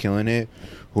and keeps killing it,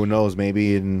 who knows?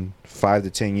 Maybe in 5 to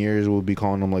 10 years we'll be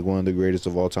calling him like one of the greatest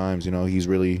of all times. He's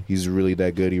really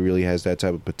that good. He really has that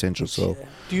type of potential. So,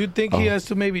 do you think he has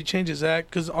to maybe change his act?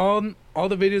 Because all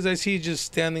the videos I see, just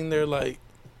standing there like.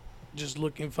 Just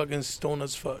looking fucking stone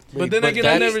as fuck. But then again,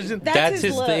 I never seen. That's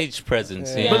his stage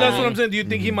presence. Yeah. But that's what I'm saying. Do you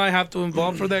think he might have to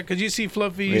involve for that? Because you see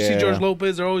Fluffy, you see George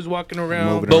Lopez, they're always walking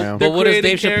around. But what does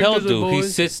Dave Chappelle do? He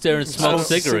sits there and smokes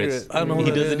cigarettes. I don't know.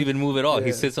 He doesn't even move at all.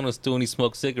 He sits on a stool and he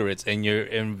smokes cigarettes, and you're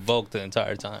invoked the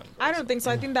entire time. I don't think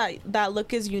so. I think that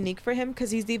look is unique for him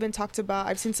because he's even talked about.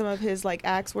 I've seen some of his like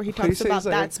acts where he talks about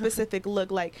that specific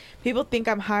look. Like people think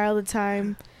I'm high all the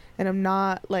time. And I'm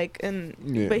not like,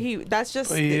 but that's his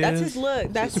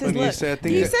look. That's his look.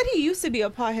 He said he used to be a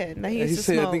pothead. Now he used to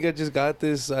smoke. I think I just got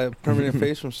this permanent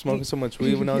face from smoking so much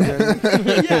weed when I was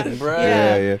young.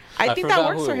 Yeah. I think that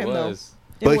works for him though.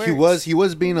 But he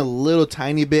was being a little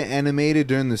tiny bit animated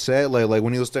during the set, like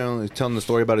when he was telling the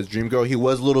story about his dream girl. He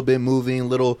was a little bit moving,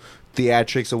 little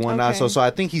theatrics and whatnot. Okay. So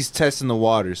I think he's testing the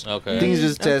waters. Okay, I think he's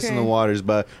just testing the waters.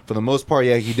 But for the most part,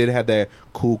 yeah, he did have that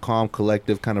cool, calm,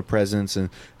 collective kind of presence and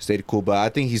stayed cool. But I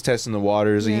think he's testing the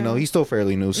waters, and he's still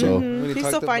fairly new. So he's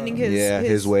still finding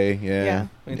his way. Yeah.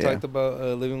 When he talked about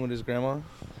living with his grandma,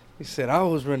 he said, "I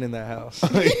was running that house."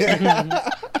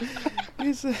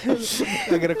 He said,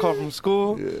 "I get a call from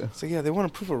school. Yeah. So they want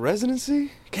a proof of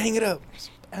residency. Hang it up."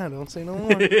 I don't say no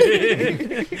more.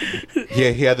 Yeah,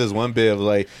 he had this one bit of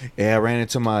like, I ran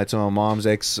into my mom's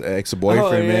ex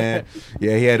boyfriend, man.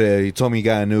 Yeah, he told me he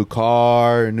got a new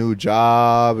car, a new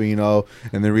job, and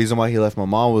the reason why he left my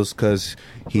mom was because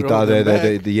he thought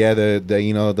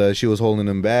that she was holding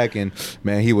him back, and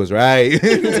man, he was right.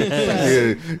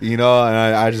 And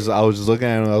I was just looking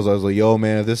at him. I was like, yo,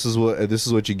 man, if this is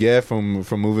what you get from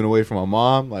moving away from my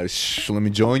mom, like, let me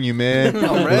join you, man.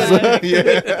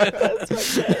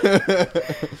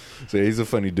 So he's a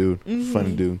funny dude.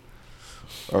 Funny dude.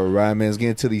 All right, man. Let's get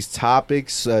into these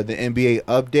topics. The NBA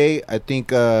update. I think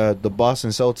the Boston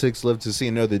Celtics live to see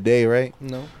another day, right?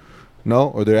 No,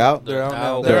 or they're out. They're out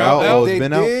now. They're out. Oh, it's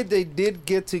been out. They did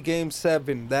get to Game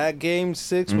 7. That Game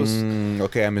 6 was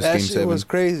okay. I missed Game 7. That shit was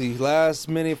crazy. Last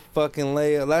minute fucking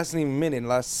layup.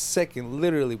 Last second,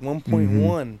 literally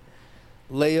 1.1.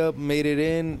 layup, made it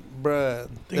in, bruh.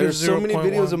 There's so many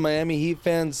videos of Miami Heat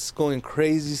fans going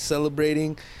crazy,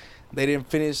 celebrating. They didn't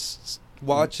finish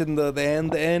watching the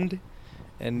end.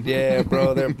 And yeah,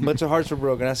 bro, a bunch of hearts were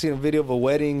broken. I seen a video of a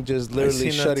wedding just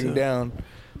literally shutting down.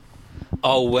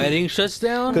 A wedding shuts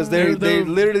down? Because they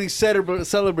literally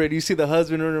celebrate. You see the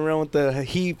husband running around with the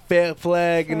Heat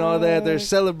flag and all that. They're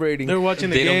celebrating. They're watching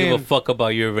the game. They don't give a fuck about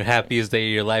your happiest day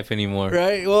of your life anymore.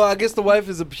 Right? Well, I guess the wife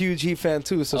is a huge Heat fan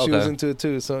too, so she was into it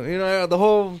too. So, the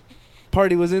whole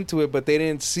party was into it, but they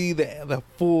didn't see the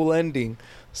full ending.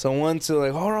 So once they're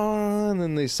like, hold on,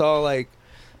 and they saw like,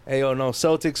 hey, no,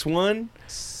 Celtics won.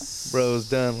 Bro, it was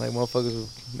done. Like,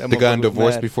 motherfuckers. They got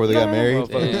divorced before they got married.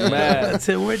 Mad. That's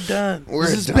it. We're done.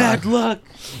 This is bad luck.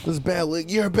 This is bad luck.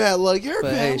 You're bad luck. You're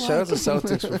bad hey, luck. shout out to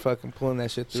Celtics for fucking pulling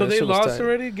that shit through. So that they shit lost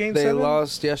already? Game 7? They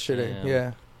lost yesterday.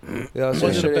 Yeah. They lost Was it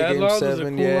a yesterday. bad Game loss? 7. Was it a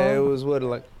cool Yeah, it loss? was what,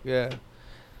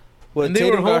 Well, And they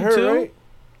Tatum were got home hurt, too? right?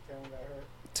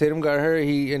 Tatum got hurt.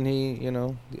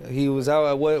 He was out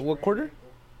at what quarter?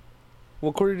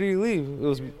 What quarter did he leave? It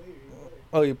was.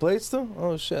 Oh, he played still?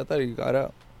 Oh shit! I thought he got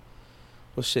out.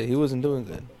 Well, shit, he wasn't doing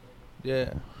good.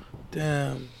 Yeah.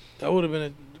 Damn, that would have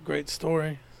been a great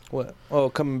story. What? Oh,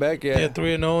 coming back? Yeah. Yeah,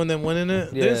 3-0 and then winning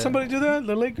it. Yeah. Did somebody do that?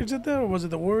 The Lakers did that, or was it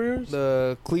the Warriors?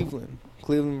 The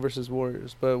Cleveland versus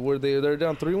Warriors. But they're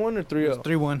down 3-1 or 3-0?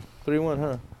 3-1. 3-1,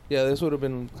 huh? Yeah, this would have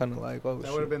been kind of like that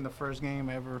would have been the first game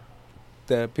ever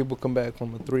that people come back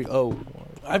from a 3-0.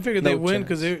 I figured they'd win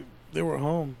because they were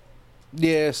home.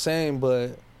 Yeah, same,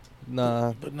 but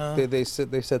nah. But no. They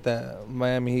said that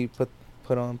Miami Heat put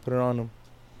it on them.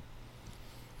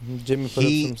 Jimmy put up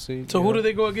some seeds. So who do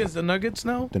they go against? The Nuggets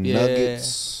now? The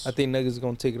Nuggets. I think Nuggets is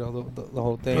gonna take it all the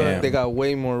whole thing. Yeah. They got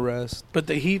way more rest. But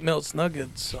the Heat melts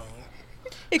Nuggets, so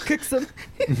It cooks them.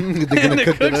 They're gonna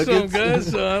cook the some Nuggets. guys,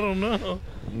 so I don't know.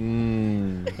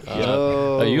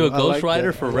 Are you a Ghost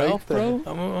Rider that. for I like Ralph, that. bro?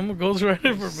 I'm a Ghost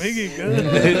Rider for Miggy.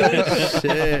 Good.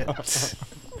 Shit.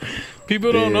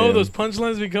 People don't know Damn. those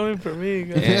punchlines be coming for me.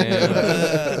 Guys.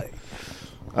 Yeah.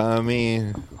 I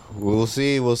mean, we'll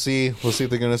see. We'll see if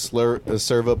they're gonna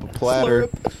serve up a platter.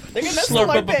 They're gonna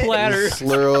Slurp up a platter.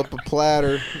 Slur up a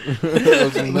platter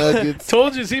of some nuggets.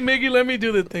 Told you, see, Miggy, let me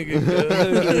do the thinking. Do the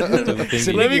Let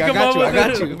thingy. me come I up with got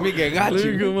it. you. Miggy, I got Let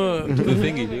me you. come up. Do the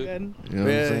thingy, Oh my dude. God. You know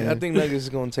what I'm saying? I think Nuggets is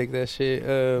gonna take that shit.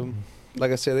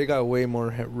 Like I said, they got way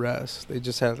more rest. They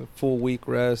just had a full week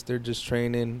rest. They're just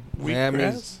training. Week Miami's-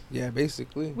 rest? Yeah,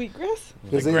 basically.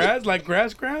 Wheatgrass? Like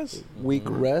grass? Week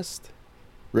rest.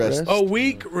 Rest. Oh,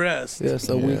 week rest. Yes,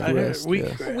 a Yeah. week I heard rest. week yeah.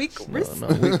 rest. Weak No, wrist? no,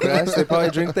 week rest. They probably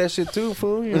drink that shit too,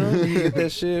 fool. You get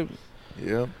that shit.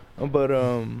 Yep. But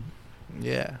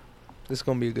yeah, this is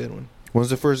gonna be a good one. When's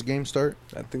the first game start?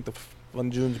 I think on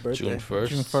June's birthday. June 1st.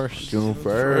 June 1st. June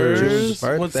First.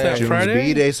 1st. What's birthday. that, June's Friday?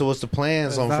 B-Day, so what's the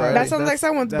plans on Friday? That sounds like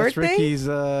someone's That's birthday? Ricky's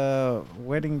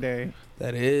wedding day.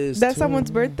 That is. That's too. someone's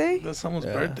birthday? That's someone's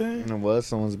Yeah. birthday? It was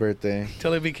someone's birthday.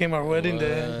 Till it became our wedding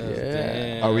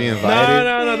day. Yeah. Are we No, invited?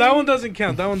 no, that one doesn't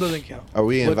count. That one doesn't count. Are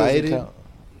we What doesn't invited? count?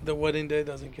 The wedding day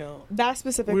doesn't count. That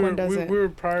specific We one were, doesn't. we were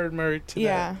prior married to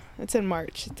Yeah, it's in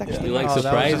March. It's actually You like Oh, that was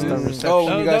surprises? just a reception. Oh,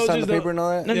 when you That guys was signed the just paper and all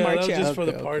that. that. In Yeah, March, that was yeah. just for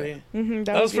the Okay, party. Mm-hmm,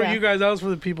 That was for you guys. That was for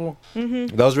the people.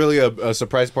 Mm-hmm. That was really a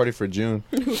surprise party for June.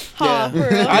 Ha, for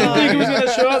real. I didn't think he was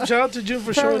gonna show up. Shout out to June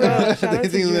for showing up. Shout out They to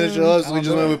think he was gonna June. show us, so we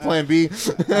just went with Plan B.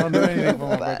 I don't do anything for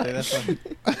my birthday. That's why.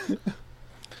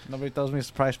 Nobody throws me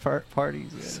surprise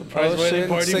parties. Yeah. Surprise Oh, wedding shit,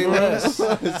 party, say bro. less.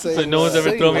 So no one's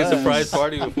ever Say thrown me a less. surprise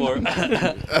party before.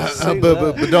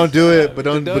 But don't do it. But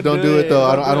don't do it though.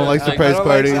 I don't like Don't do it. surprise I don't like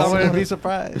parties. I wouldn't be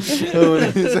surprised.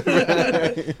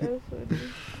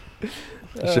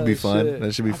 That should be fun. shit.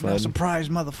 That should be I'm fun. not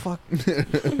surprised,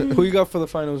 motherfucker. Who you got for the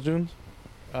finals, June?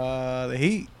 The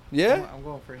Heat. Yeah, I'm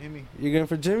going for Hemi. you going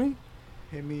for Jimmy?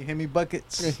 Hemi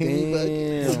buckets.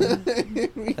 Damn.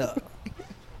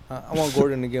 I want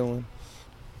Gordon to get one.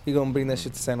 He gonna bring that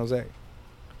shit to San Jose.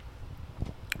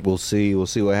 We'll see. We'll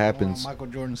see what I want happens. Michael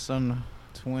Jordan's son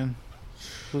to win.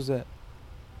 Who's that?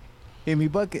 Hemi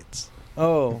buckets.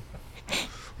 Oh,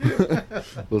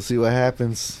 We'll see what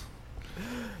happens.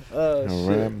 All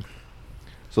shit. right.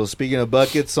 So speaking of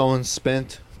buckets, someone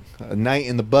spent a night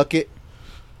in the bucket.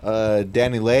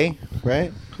 Danny Lay,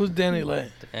 right? Who's Danny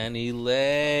Lay? Danny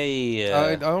Lay.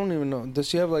 I don't even know. Does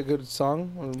she have like a good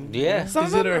song? Yeah. Some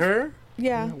Is of it them- or her?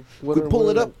 Yeah. Pull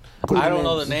it up. I don't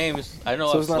know the names. I know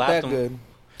So I've it's not slapped that them. good.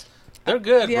 They're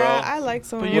good, Yeah, bro. I like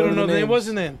some. But of you What don't are know the the name. names? What's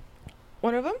the name?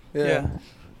 One of them? Yeah.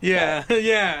 Yeah. I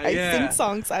Yeah. sing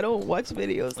songs. I don't watch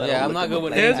videos. I Yeah, don't I'm look not them good up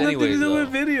with It like has names that. nothing to anyways, do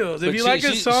with though. videos. But If you like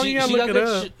a song, you gotta got look it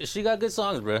good up. She got good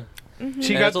songs, bro. Mhm.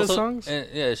 She And got it's the also- songs? and,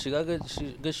 yeah, she got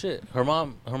good shit. Her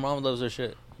mom loves her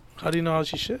shit. How do you know how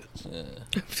she shits?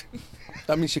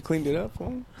 I mean, she cleaned it up for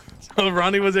him. Oh,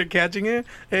 Ronnie was there catching it.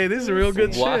 Hey, this is real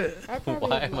good Why? shit.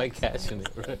 Why am I catching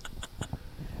it, bro?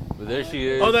 But there she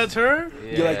is. Oh, that's her.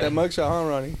 Yeah. You like that mugshot, huh,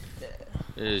 Ronnie?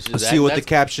 Let's see what the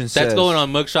caption says. That's going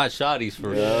on Mugshot Shotties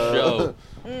for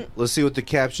sure. Let's see what the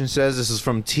caption says. This is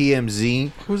from TMZ.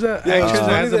 Who's that Yeah, actress that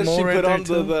funny has a that mole she right put there on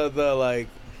too? the like,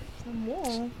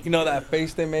 Mole. you know that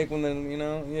face they make when they, you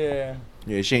know, yeah.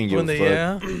 Yeah, she ain't give When a they,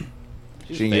 fuck. yeah.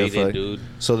 She ain't give a Faded, fuck. dude.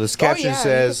 So this caption Oh, yeah,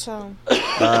 says, you could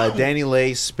tell. Danny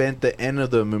Lay spent the end of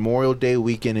the Memorial Day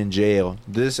weekend in jail.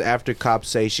 This after cops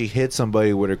say she hit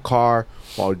somebody with her car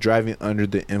while driving under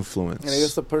the influence. And I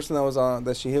guess the person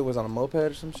that she hit was on a moped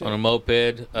or some shit. On a moped.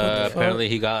 the fuck? Apparently,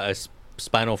 he got a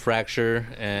spinal fracture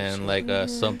and like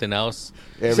something else.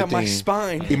 He's on my Everything.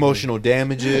 spine. Emotional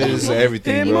damages,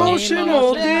 everything, bro.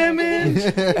 Emotional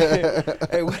damage.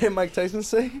 Hey, what did Mike Tyson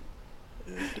say?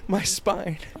 My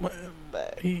spine.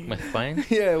 My spine?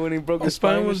 Yeah, when he broke His his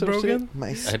spine spine was or some broken.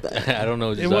 My I don't know.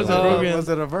 What It you're wasn't talking about. broken. Was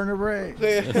it a vertebrae?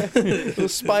 shit. Yeah. It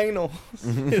was spinal.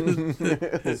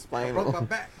 Broke my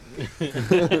back.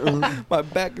 My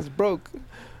back is broke.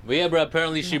 But yeah, bro.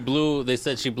 Apparently, she blew. They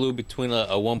said she blew between a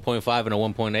 1.5 and a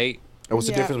 1.8. What's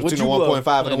the Yeah. difference What between a you blow?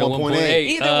 1.5 and a 1.8?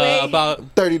 Either way. About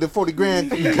 30 to 40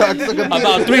 grand. Cocksucker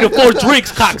about 3 to 4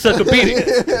 drinks, cocksucker. Beat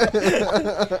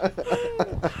it.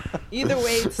 Either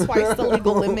way, it's twice the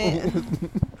legal limit.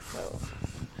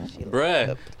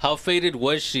 Bruh, how faded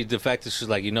was she? The fact that she's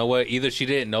like, you know what? Either she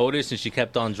didn't notice and she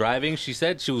kept on driving. She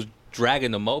said she was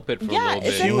dragging the moped for a Yeah, little it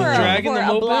bit. said She was for, dragging for the a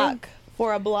moped? block.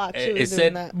 For a block, she It was said-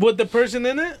 doing that. With the person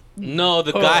in it? No,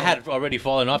 the Oh. guy had already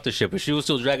fallen off the ship, but she was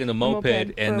still dragging the moped.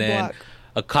 Moped And for a then block.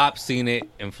 a cop seen it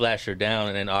and flashed her down.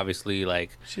 And then obviously,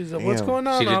 like, She's like, what's Damn. going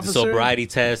on, she did the officer? sobriety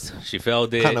test. She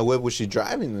failed it. kind of whip was she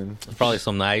driving then? Probably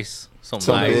some nice. Something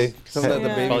Some nice. big. Something that the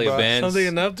Yeah. baby Probably a brought. Benz. Something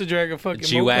enough to drag a fucking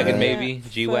G-Wagon, moped. maybe.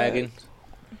 G-Wagon.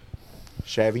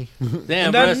 Shabby. Damn, And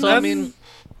bro. that's- So, I that's- mean,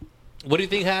 what do you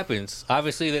think happens?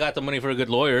 Obviously, they got the money for a good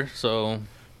lawyer, so...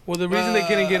 Well, the reason they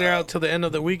couldn't get her out till the end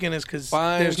of the weekend is because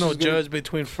Fine, there's no she's gonna- judge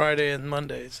between Friday and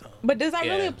Monday. So But does that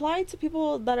really Yeah. apply to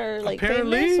people that are like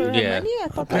Apparently. famous or have Yeah. money? I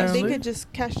thought that Apparently. they could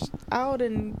just cash out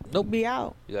and be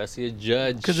out. You gotta see a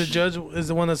judge. because the judge is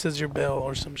the one that says your bail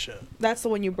or some shit. That's the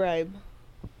one you bribe.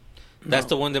 That's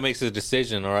the one that makes the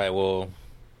decision. All right, well,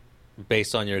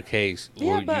 based on your case, Yeah,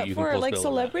 well, but you can for post like bail.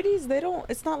 celebrities, they don't.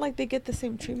 It's not like they get the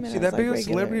same treatment. See, as that like big of a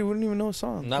regular. celebrity wouldn't even know a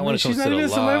song. Not I when mean, it comes she's to not the even a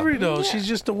law. celebrity though. Yeah. She's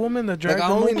just a woman that Like, dragged I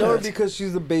the only know her moped. because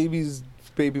she's the baby's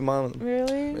baby mom.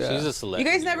 Really? Yeah. She's a You celebrity.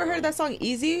 guys never bro. heard that song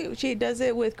 "Easy"? She does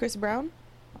it with Chris Brown.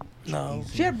 No.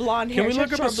 She had blonde Can hair. we She had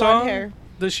look up a short blonde song? hair.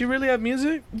 Does she really have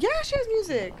music? Yeah, she has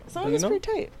music. Some of You it's know?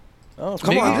 pretty tight. Oh, come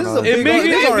Maybe- on. This is a It big maybe-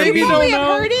 this is it R&B. maybe You don't probably have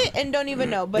know. heard it and don't even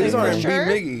know, but This it's is for R&B sure.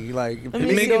 Miggy. Like, if Let me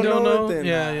Miggy see. don't know it, then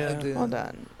Yeah, nah, yeah. dude. Hold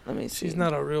on. Let me see. She's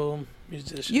not a real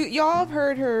musician. Y'all have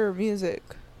heard her music.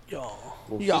 Y'all.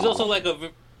 She's Y'all. also like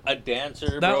a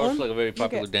dancer, That bro. one? She's like a very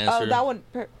popular Okay. dancer. Oh, that one.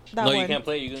 That no, one. you can't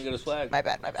play it. You're gonna get us flagged. My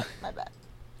bad. My bad.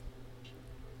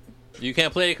 You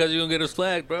can't play it because you're gonna get us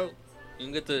flagged, bro. You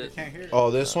can get the. Can't hear it.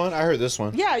 Oh, this one? I heard this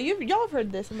one. Yeah, y'all have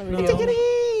heard this in the video. No. Take it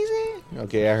easy.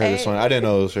 Okay, I heard this one. I didn't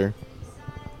know it was her.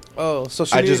 Oh, so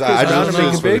she I needed just Chris Brown just to know. make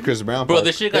noticed it for the big? Chris Brown Bro, part.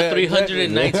 this shit got Yeah,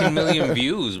 319 million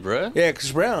views, bro. Yeah,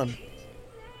 Chris Brown.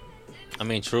 I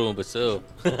mean, true, but still.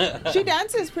 She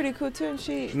dances pretty cool too, and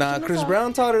she. Nah, she knows Chris how-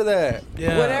 Brown taught her that.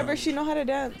 Yeah. Whatever, she know how to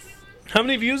dance. How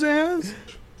many views it has?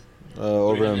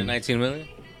 Over 319 million.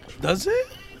 Does it?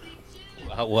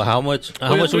 How much?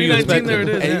 How Wait, much were you 319 expecting? there it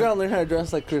is. Hey, you Yeah. gotta learn how to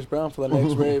dress like Chris Brown for the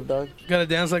next rave, dog. Gotta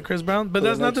dance like Chris Brown, but For the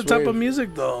that's not the next type rave. of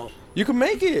music though. You can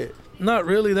make it. Not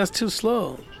really. That's too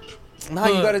slow. Nah,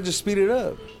 you gotta just speed it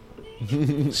up. Shit.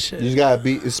 You just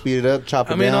gotta speed it up,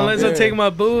 chop it I mean, down, unless I Yeah. take my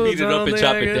boobs, Beat it I up don't and think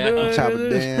chop I it can down. do it. chop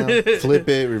it down, flip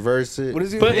it, reverse it. What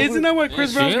is he? But isn't that why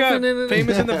Chris Yeah, Brown she got infinite.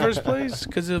 famous in the first place?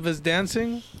 Because of his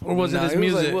dancing? Or was it Nah, his he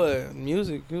was music? like, what?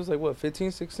 Music? He was like, what,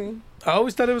 15, 16? I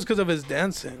always thought it was because of his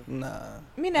dancing. Nah.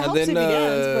 I mean, it helps if you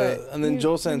dance, but. and then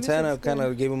Joe the music's Santana good. kind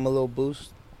of gave him a little boost.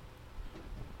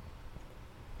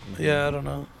 Yeah, I don't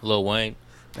know. Lil Wayne.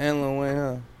 And Lil Wayne,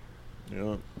 huh? Yeah. And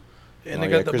Oh, they yeah,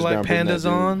 got the Chris Black Brown been that Pandas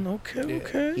dude. on. Okay, Yeah.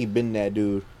 okay. He been that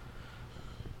dude.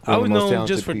 I One would of the most know him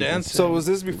talented just for people. dancing. So was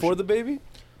this before the baby?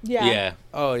 Yeah. Yeah.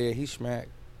 Oh, yeah, he smacked.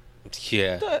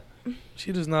 Yeah.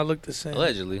 She does not look the same.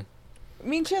 Allegedly. I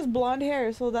mean, she has blonde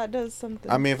hair, so that does something.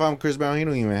 I mean, if I'm Chris Brown, he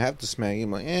don't even have to smack. He's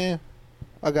like,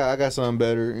 I got something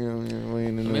better. You know,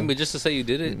 I mean, but just to say you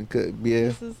did it. Yeah.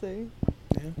 This is a-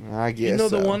 I guess You know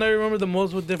the so. one I remember the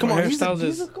most with different hairstyles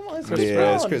is come on, it's Chris Chris Brown,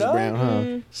 Brown, it's Chris dog. Brown, huh?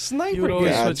 Mm. Sniper. you would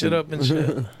always Gotcha. switch it up and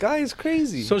shit. Guy is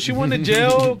crazy. So she went to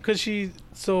jail because she.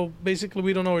 So basically,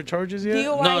 we don't know her charges yet.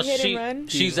 DUI No, hit and run.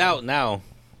 she's out now.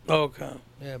 Oh, okay.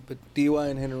 yeah, but DUI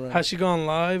and hit and run. Has she gone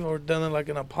live or done like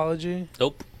an apology?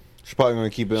 Nope. She's probably gonna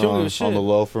keep it She don't give a on shit. the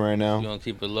low for right You now gonna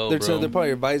keep it low, They're, bro. they're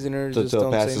probably advising her just until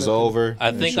don't it say passes nothing. over. I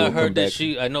and think she'll I come heard that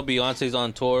back. I know Beyonce's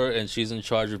on tour and she's in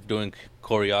charge of doing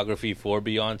choreography for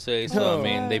Beyonce. So Oh, I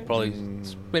mean, they probably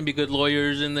maybe good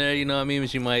lawyers in there. You know what I mean?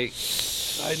 She might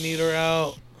I need her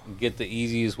out. get the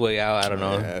easiest way out. I don't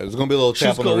know. Yeah, there's gonna be a little She's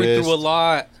tap on the going wrist. through a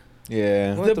lot. Yeah.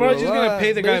 Went They're through probably a just gonna lot.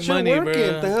 pay the guy Bitch, you're money, working.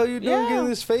 bro. The hell you doing Yeah. getting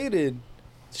this faded?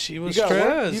 She was You got work.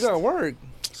 stressed. You got work.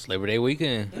 It's Labor Day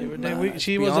weekend. Labor Day week.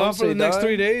 She was off for Beyonce, the next dog.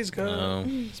 3 days, cuz.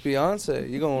 It's Beyonce.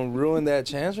 You gonna ruin that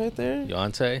chance right there?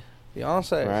 Beyonce.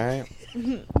 Beyonce. Right.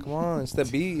 Come on, it's the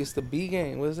B. It's the B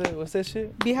game. What's that? What's that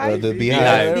shit? Beehive. The Beehive.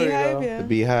 beehive. There we Beehive, go. yeah. The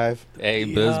beehive. Hey,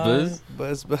 Yeah. Buzz.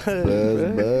 Buzz, Buzz,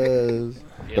 buzz.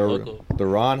 Yeah, local. The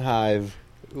Ron Hive.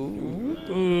 Ooh,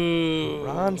 Ooh.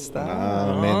 Ron style.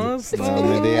 Nah, man. Ron Nah, style.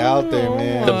 man, they out there, Oh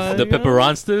man. my The God.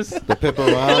 pepperonsters. The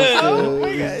pepperonis. Oh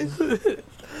my gosh.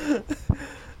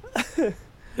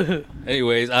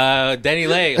 Anyways, Danny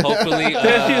Lay. Hopefully,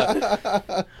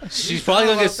 she's probably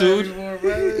gonna get sued.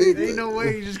 Ain't no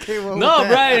way you just came up No, with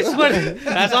that. Brian,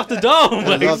 that's off the dome.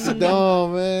 It's off the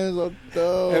dome, man. It's off the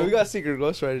dome. Hey, we got secret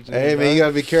ghostwriters. today, Hey man, dog. you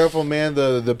gotta be careful, man.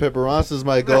 The pepperonces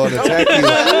might go and attack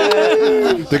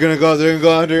you. They're gonna go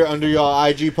under y'all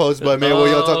IG posts, but man, what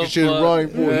y'all talking shit but- running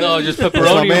for? No, just That's my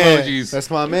pepperoni man. emojis. That's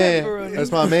my man. Pepperoni.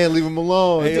 That's my man. Leave him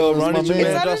alone. Hey, yo, That's Ronnie, my your man.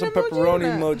 man, that drop an some emoji or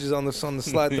pepperoni not? emojis on the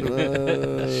slide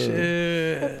through.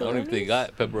 Shit. I don't even think they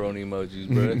got pepperoni emojis,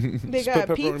 bro. They Just got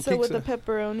put pepperoni pizza with the pizza.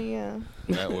 pepperoni, yeah.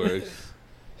 That works.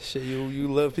 Shit, you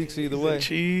love pizza either way.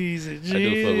 Cheese, do fuck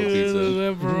with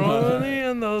pizza.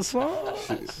 pepperoni and the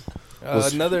sauce.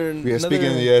 Another. Yeah,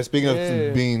 speaking Yeah.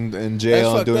 of being in That's jail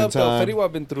and fucked doing up though. time. Fetty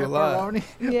Wap been through a lot. Pepperoni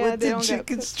Yeah, with they the don't get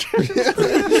chicken pep- strips.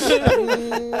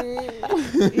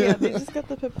 Yeah, they just got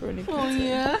the pepperoni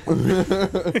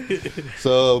pizza.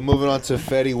 So moving on to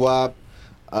Fetty Wap.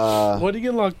 What did he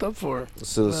get locked up for?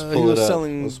 So let's He pull was it up.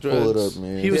 selling Let's pull it drugs. up,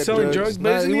 man. He was had selling drugs, Nah,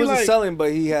 basically, he wasn't like- selling,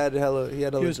 but he had He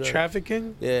was drugs.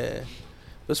 trafficking Yeah. It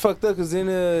was fucked up because then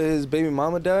his baby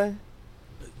mama died.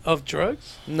 of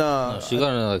drugs. Nah. She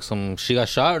got she got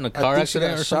shot in a car I think she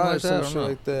accident got or shot something like that. I some don't shit know.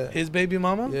 like that. His baby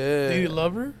mama. Yeah. Do you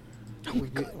love her?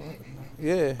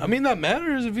 Yeah. I mean, that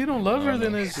matters. If you don't love her,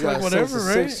 then it's She like got whatever, sentenced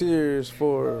right? to 6 years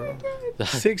for That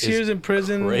 6 is years in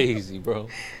prison Crazy, bro.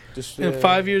 just and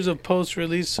 5 years of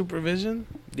post-release supervision.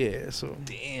 Yeah. So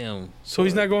Damn. So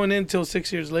he's not going in till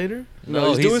 6 years later.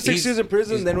 no, he's doing 6 he's- years in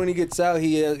prison. he's Then when he gets out,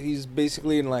 he's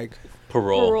basically in like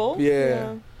parole. Parole?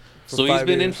 Yeah. for So he's 5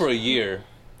 been in years. for a year.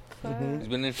 Mhm. He's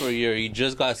been in for a year. He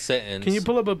just got sentenced. Can you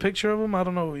pull up a picture of him? I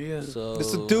don't know who he is. So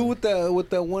It's the dude with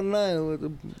that one line. With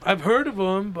the, I've heard of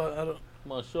him, but I don't.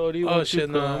 My shorty Oh wants to shit,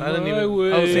 no, come I didn't my even. I was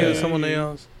way. thinking of someone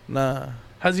else. nah.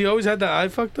 Has he always had that eye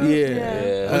fucked up? Yeah. Yeah.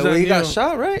 Yeah. Was Well, that he got new?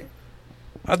 shot, right?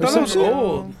 I thought some it was shit.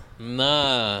 old.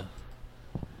 Nah.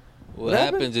 What What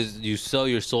happened? happens is you sell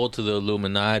your soul to the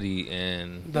Illuminati,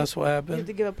 and That's what You have happened.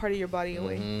 to give a part of your body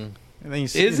away. Mhm. And then you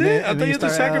Is and it? then- I and thought then you had to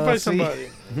start sacrifice LLC.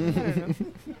 somebody.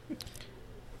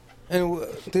 I don't know.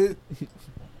 And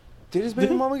did his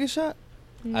baby mama get shot?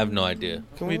 I have no idea.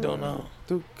 Can We don't know.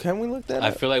 Dude, can we look that I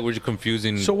up? feel like we're just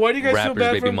confusing. So why do you guys feel rappers'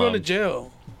 bad baby for him going to moms.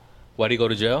 jail? Why did he go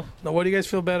to jail? No, why do you guys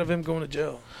feel bad of him going to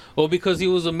jail? Well, because he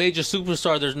was a major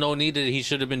superstar. There's no need that he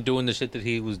should have been doing the shit that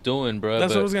he was doing, bro.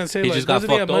 That's what I was gonna say. He like, just got doesn't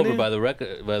he fucked have over money?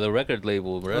 by the record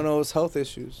label, bro. I know it's health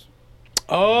issues.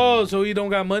 Oh, so he don't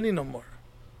got money no more.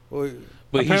 Well,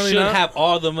 But he Apparently should not. have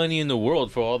all the money in the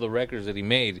world for all the records that he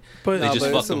made. But They nah, just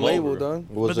but fucked it's a him label, over. dog.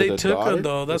 Was but it they a took daughter him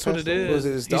though. That's that what it passed away? is. Was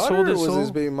it his He daughter sold or his was soul.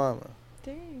 his baby mama?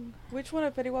 Dang. Which one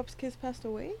of Fetty Wap's kids passed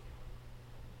away?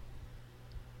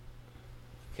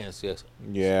 Can't see us.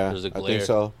 Yeah, There's a I glare. think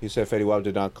so. He said Fetty Wap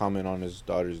did not comment on his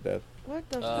daughter's death. What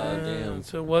the Ah, fuck? damn.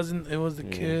 So it wasn't. It was the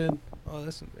Yeah. kid. Oh,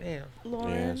 that's damn.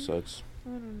 Lauren? Yeah, sucks. I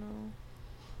don't know.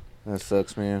 That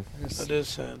sucks, man. That is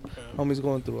sad. Bro. Homie's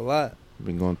going through a lot.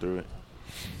 Been going through it.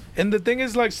 And the thing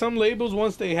is, like some labels,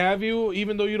 once they have you,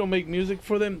 even though you don't make music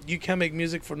for them, you can't make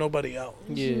music for nobody else.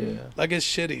 Yeah. Like it's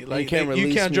shitty. Like can't you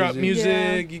release can't drop music.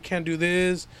 music. Yeah. You can't do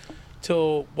this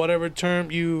till whatever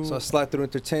term you. So Slide Through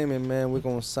Entertainment, man, we're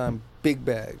gonna sign big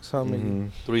bags. How many? Mhm.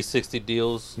 360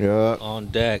 deals Yeah. on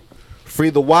deck. Free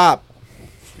the Wap.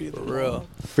 For real.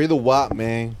 Free the Wap,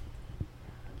 man.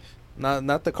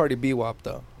 Not the Cardi B WAP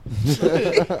though.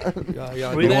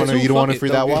 Y'all Free You that want to too, you don't want to fuck free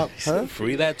it, that don't Wap? Huh?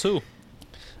 Free that too.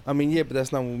 I mean, yeah, but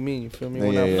that's not what me. You feel me? Yeah,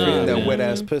 We're yeah, not yeah, feeding yeah. that wet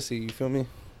ass pussy. You feel me?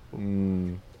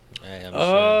 Hey, I'm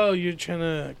Oh, you're trying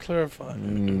to clarify.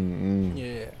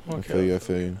 Yeah. I feel you. I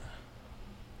feel you.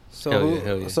 So Hell yeah,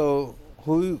 hell yeah. so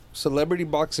who celebrity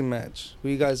boxing match? Who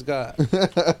you guys got?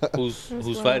 Who's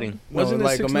fighting? Wasn't No, it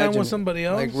like 6ix9ine imagine with somebody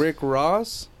else? like Rick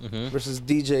Ross Mm-hmm. versus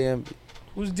DJ Envy.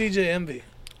 Who's DJ Envy?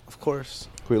 Of course.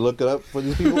 Can we look it up for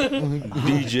these people?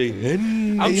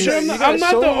 DJ. I'm sure you I'm gotta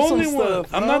not show the him some only one.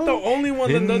 stuff, I'm not the bro. only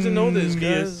one that doesn't know this,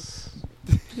 guys.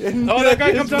 Oh, that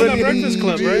guy comes out of Breakfast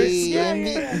Club, right?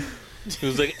 Yeah. He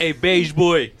was like, "Hey, beige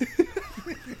boy,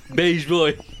 beige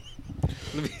boy."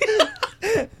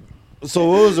 So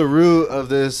what was the root of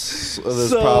this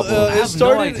problem? I have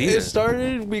no It idea.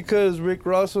 started because Rick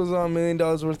Ross was on $1 Million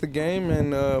Worth of Game,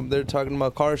 and they're talking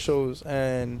about car shows,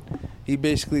 and he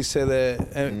basically said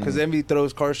that because Envy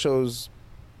throws car shows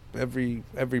every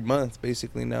month,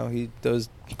 basically. Now he does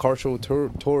car show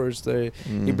tours.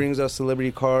 He brings out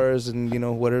celebrity cars, and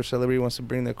whatever celebrity wants to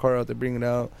bring their car out, they bring it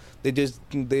out.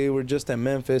 They were just at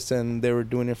Memphis, and they were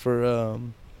doing it for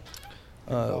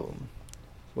what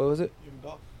was it?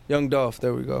 Young Dolph,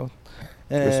 there we go.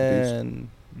 And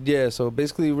yeah, so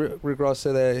basically Rick Ross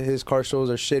said that his car shows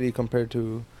are shitty compared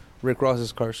to Rick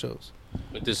Ross's car shows.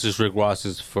 But this is Rick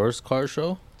Ross's first car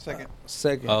show. Second.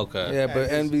 Okay. Yeah, but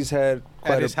Envy's had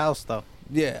quite At his house, though.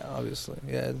 Yeah, obviously.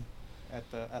 Yeah.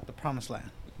 At the promised land.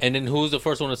 And then who was the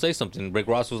first one to say something? Rick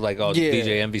Ross was like, "Oh, Yeah.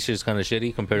 DJ Envy shit's kind of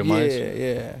shitty compared to mine."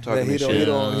 Yeah. Talking That shit. he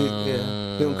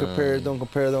don't compare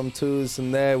them two, this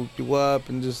and that, whip you up,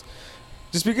 and just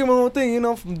became a whole thing.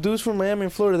 From dudes from Miami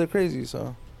and Florida, they're crazy.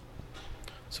 So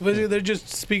basically, they're just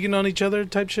speaking on each other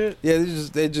type shit. yeah,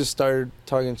 they just started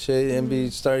talking shit. Envy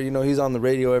started, he's on the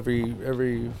radio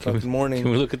every fucking morning.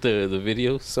 Can we look at the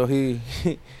videos? So he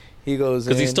goes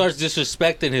Because he in. starts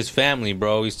disrespecting his family,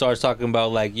 bro. He starts talking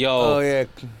about like, "Yo, Oh yeah,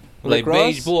 like Rick Ross?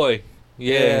 beige boy,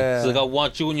 yeah." He's Yeah. like, "I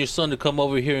want you and your son to come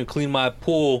over here and clean my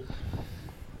pool,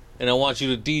 and I want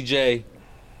you to DJ,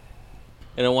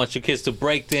 and I want your kids to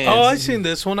break dance." Oh, I seen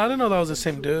this one. I didn't know that was the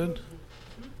same dude.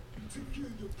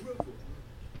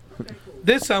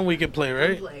 This sound we could play,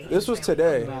 right? This was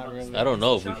today. Not really. I don't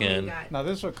know if we can. No,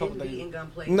 this was a couple days.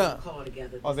 No.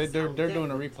 Oh, they're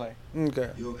doing a replay. Okay.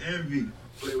 Yo, Envy.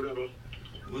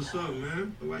 What's up,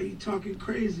 man? Why you talking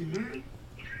crazy, man?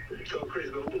 Talking crazy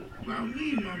about who? About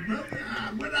me, my brother.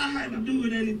 What I had to do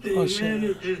with anything, Oh, man?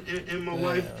 shit. And my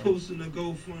wife posting a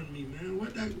GoFundMe, man.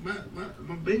 What that?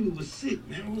 My baby was sick,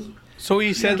 man. So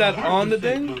he said that on the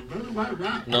thing?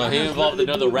 No, he involved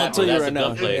another rapper. That's a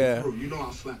gunplay. Yeah. Bro, you know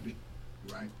I slapped it,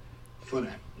 right? For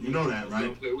that. You know that,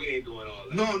 right? We ain't doing all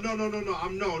that. No.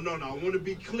 I want to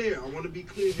be clear.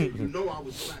 Here. You know I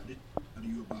was slapped it. How do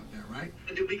you about that, right?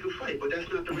 And then we can fight, but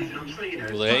that's not the reason I'm saying that.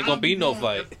 Well, there ain't gonna be no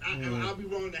fight. I'll be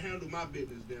wrong to handle my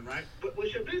business then, right? But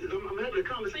what's your business? I'm having a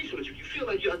conversation with you. If you feel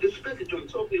like I disrespected you and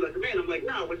talk to you like a man, I'm like,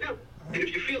 nah, whatever. And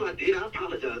if you feel I did, I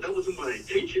apologize. That wasn't my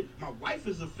intention. My wife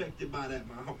is affected by that,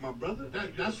 my brother.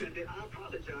 That's I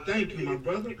apologize. Thank you, my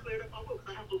brother.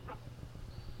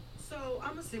 So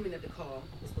I'm assuming that the call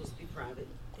was supposed to be private,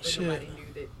 but Shit. nobody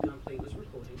knew that Gunplay was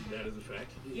recording. That is a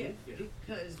fact. Yeah,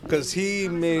 Because he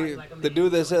made the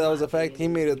dude that said that was a fact. He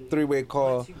made a 3-way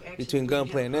call between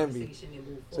Gunplay and Envy.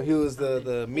 So he was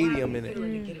the medium in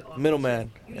it, middleman,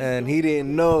 and he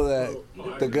didn't know that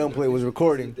the Gunplay was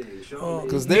recording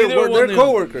because they're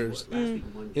coworkers.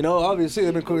 Obviously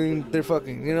they've been cooking. They're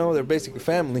fucking. They're basically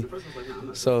family.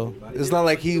 So it's not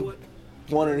like he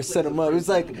wanted to set him up. It's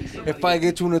like if I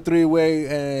get you in a 3-way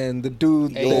and the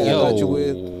dude that I got you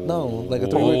with, like a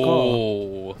 3-way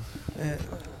call.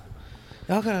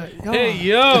 Hey,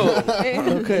 yo.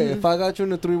 Okay, if I got you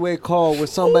in a 3-way call with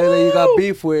somebody that you got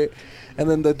beef with, and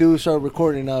then the dude started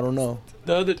recording, I don't know.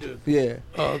 The other dude. Yeah.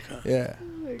 Oh, okay. Yeah.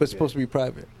 But it's supposed to be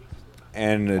private.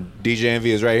 And DJ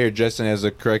Envy is right here dressing as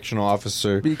a correctional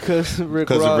officer Because of Rick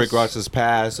Ross's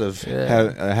past of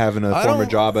having a former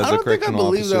job as a correctional I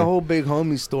believe officer. that whole Big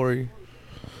Homie story.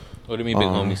 What do you mean, big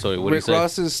homie? Sorry, what do you Rick say?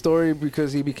 Ross's story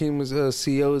because he became a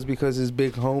CEO is because his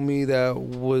big homie that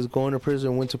was going to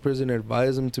prison, went to prison,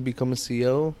 advised him to become a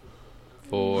CEO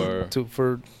For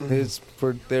for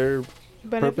their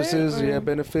purposes, or-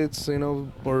 benefits,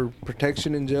 or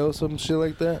protection in jail, some shit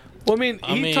like that. Well,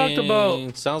 he talked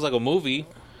about. Sounds like a movie.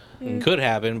 It could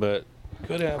happen, but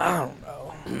Could happen. I don't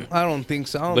know. I don't think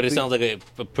so. it sounds like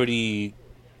a pretty.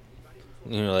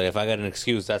 Like if I got an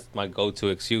excuse, that's my go-to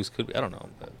excuse. Could be, I don't know.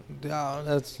 But. Yeah,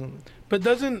 that's. But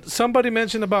doesn't somebody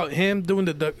mention about him doing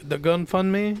the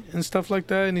GoFundMe and stuff like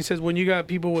that? And he says when you got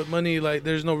people with money, like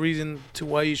there's no reason to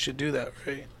why you should do that,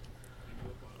 right?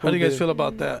 How do you guys feel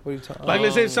about that? What are you talking? Like,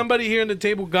 let's say somebody here in the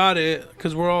table got it,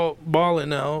 because we're all balling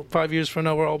now. 5 years from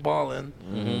now, we're all balling.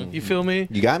 Mm-hmm. You feel me?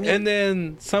 You got me? And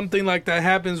then something like that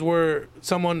happens where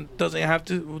someone doesn't have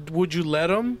to. Would you let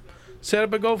them set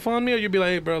up a GoFundMe, or you'd be like,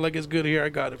 hey, bro, like, it's good here. I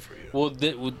got it for you. Well,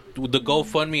 the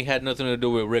GoFundMe had nothing to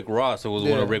do with Rick Ross. It was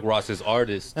one of Rick Ross's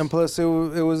artists. And plus, it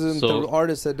wasn't the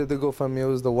artist that did the GoFundMe. It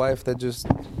was the wife that just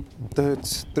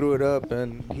threw it up,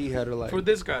 and he had her like. For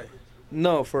this guy?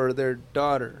 No, for their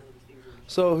daughter.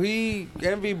 So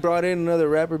Envy brought in another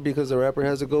rapper because the rapper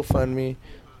has a GoFundMe,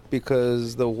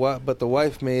 because the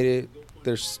wife made it.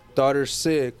 Their daughter's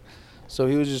sick, so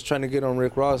he was just trying to get on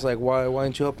Rick Ross. Like, why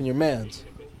aren't you helping your mans?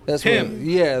 That's him. What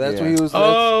he was.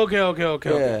 Oh, okay.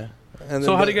 Yeah. And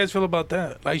so how do you guys feel about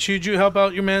that? Like, should you help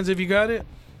out your mans if you got it?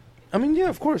 I mean, yeah,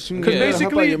 of course. Because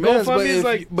basically, your mans, GoFundMe is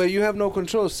like. But you have no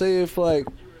control. Say if like.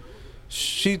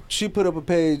 She put up a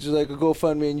page like a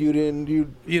GoFundMe and you didn't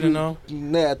know.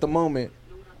 Yeah, at the moment.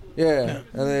 Yeah.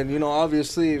 And then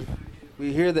obviously if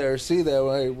we hear that or see that,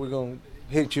 hey, we're gonna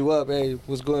hit you up. Hey,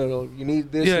 what's going on? You need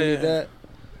this, you need that.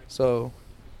 So.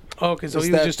 Okay, so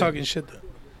he was just talking shit then.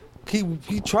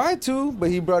 He tried to, but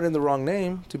he brought in the wrong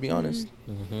name. To be honest.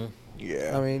 Mm-hmm.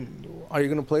 Yeah. I mean, are you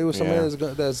gonna play with somebody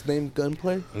that's named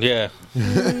Gunplay? Yeah.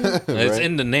 It's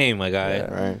in the name, my guy.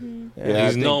 Yeah. Right. Yeah,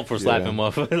 he's known for slapping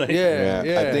motherfuckers.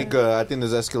 I think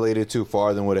this escalated too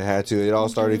far than what it had to. It all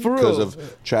started because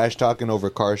of trash talking over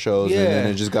car shows, and then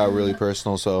it just got really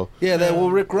personal. So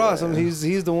Rick Ross, I mean,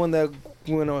 he's the one that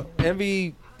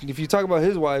Envy. If you talk about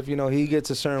his wife, he gets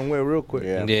a certain way real quick.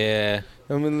 Yeah.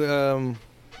 I mean,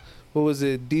 what was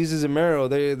it? Deezus and Mero.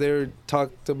 They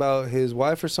talked about his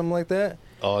wife or something like that.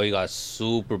 Oh, he got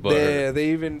super buttered. Yeah,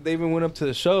 they even went up to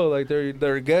the show like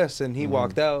they're guests, and he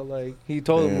walked out like he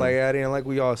told them like I didn't like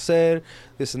what y'all said,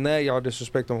 this and that. Y'all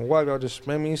disrespecting my wife. Y'all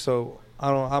disrespect me. So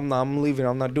I'm leaving.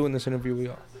 I'm not doing this interview with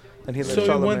y'all. And he so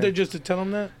he went there just to tell him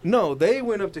that? No, they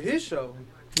went up to his show,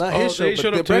 not his show,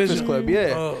 but the Breakfast Club.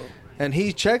 Yeah. Oh. And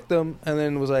he checked them and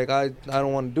then was like, I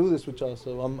don't want to do this with y'all,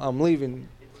 so I'm leaving.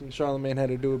 And Charlamagne had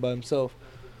to do it by himself,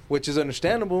 which is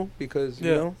understandable because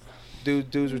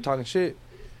dudes were talking shit.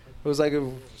 It was like if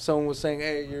someone was saying,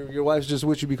 "Hey, your wife's just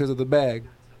with you because of the bag."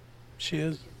 She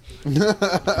is. It's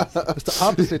the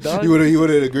opposite, dog. You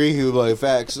wouldn't agree. He would be like,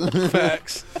 facts.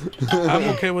 Facts. I'm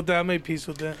okay with that. I made peace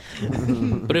with that.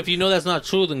 But if you know that's not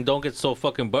true, then don't get so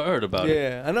fucking butthurt about it.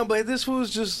 Yeah, I know, but this was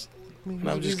just.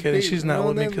 No, I'm just kidding. She's not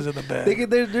with me because of the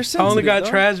bag. They're sensitive, I only got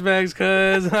trash bags,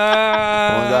 cuz. Only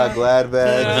got glad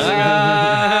bags.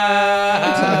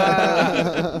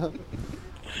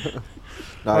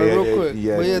 Real quick.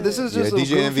 This is just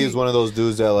DJ Envy is one of those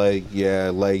dudes that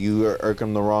you irk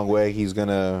him the wrong way, he's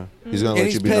gonna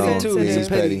let you be known. Too. He's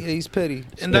petty. He's petty.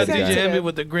 And that's DJ Envy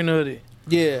with the green hoodie.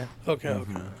 Yeah. Okay.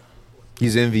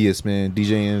 He's envious, man.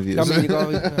 DJ Envious. I mean, you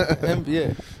call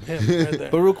yeah. Right,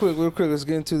 but real quick, let's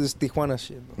get into this Tijuana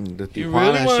shit. You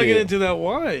really want to get into that?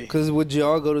 Why? Because would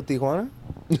y'all go to Tijuana?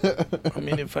 I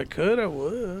mean, if I could, I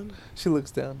would. She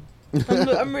looks down.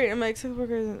 I'm reading my sex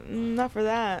workers. Not for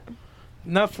that.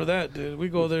 Not for that, dude. We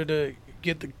go there to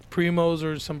get the primos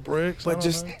or some bricks. But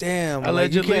just damn,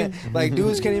 allegedly,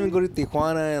 dudes can't even go to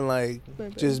Tijuana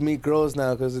and just meet girls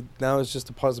now because now it's just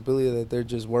a possibility that they're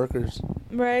just workers.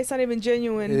 Right, it's not even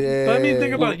genuine. Yeah. But I mean,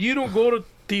 think about it. You don't go to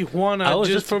Tijuana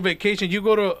just for vacation. You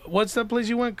go to what's that place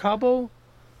you went? Cabo?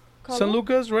 San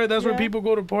Lucas, right? That's where people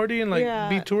go to party and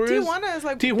be tourists. Tijuana is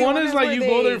like you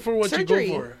go there for what you go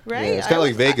for, right? Yeah, it's kind of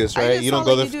like Vegas, right? You don't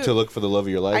go there to look for the love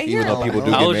of your life, even though people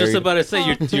do. I was just about to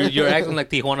say you're acting like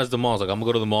Tijuana's the mall. Like I'm gonna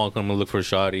go to the mall and I'm gonna look for a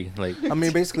shawty. Like I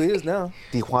mean, basically it is now.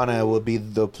 Tijuana will be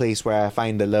the place where I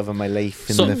find the love of my life.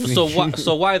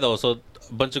 So why though? So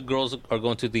a bunch of girls are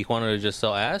going to Tijuana to just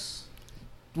sell ass.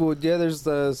 Well, yeah, there's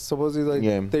supposedly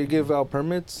they give out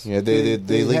permits. Yeah, they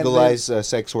legalize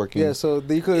sex working. Yeah, so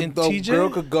a girl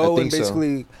could go and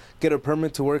basically get a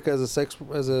permit to work as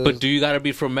a. But do you gotta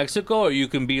be from Mexico, or you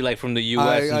can be like from the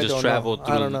U.S. and just travel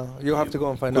through? I don't know. You'll have to go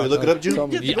and find out. Look it up, Jude.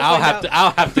 I'll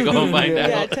have to go and find out.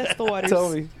 Yeah, test the waters. Tell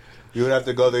me. You would have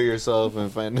to go there yourself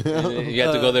and find out. You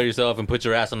have to go there yourself and put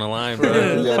your ass on the line, bro.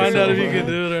 Find out if you can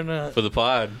do it or not. For the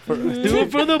pod. Do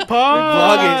it for the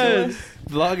pod.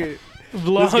 Vlog it.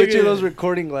 Let's get you those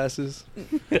recording glasses.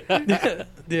 Yeah.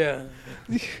 Yeah,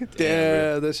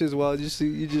 that shit's wild. You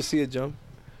just see it jump.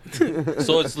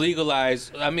 So it's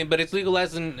legalized. I mean, but it's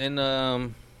legalized in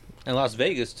Las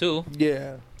Vegas too.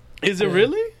 Yeah. Is it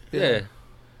really? Yeah.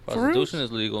 Prostitution is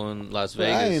legal in Las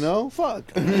Vegas. I know.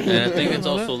 Fuck. And I think it's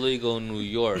also legal in New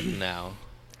York now.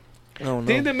 I don't know.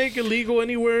 Didn't they make it legal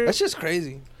anywhere? That's just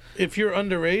crazy. If you're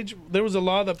underage, there was a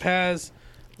law that passed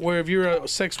where if you're a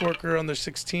sex worker under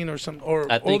 16 or something, or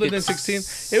I think older than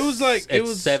 16, it was like it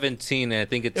was 17. And I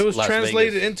think it was Las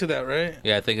translated Vegas. into that, right?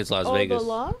 Yeah, I think it's Las Oh, Vegas. the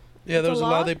law? Yeah, there It's was a a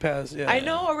law law? they passed. Yeah, I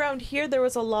know around here there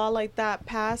was a law like that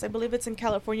passed. I believe it's in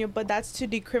California, but that's to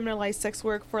decriminalize sex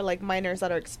work for like minors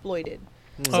that are exploited.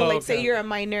 So, like, say you're a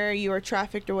minor, you are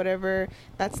trafficked or whatever,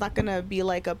 that's not gonna be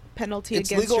like a penalty It's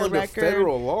against legal your under record.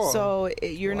 federal law. So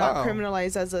you're not Wow.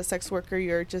 criminalized as a sex worker.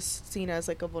 You're just seen as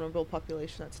like a vulnerable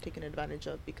population that's taken advantage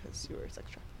of because you were a sex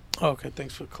trafficker. Okay,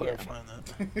 thanks for clarifying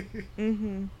that.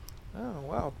 Mm-hmm. Oh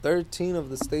wow! 13 of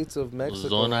the states of Mexico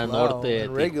Zona allow Norte,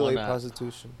 and regulate Tijuana.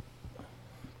 prostitution.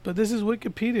 But this is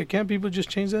Wikipedia. Can't people just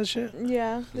change that shit?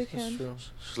 Yeah, they That's can. true.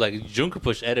 It's like June could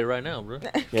push edit right now, bro.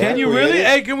 Can you really?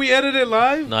 Hey, can we edit it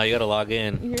live? No, you gotta log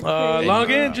in. You're crazy. Log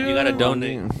in, June. You gotta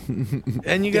donate.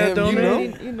 And you gotta Damn, you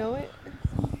donate. You know it?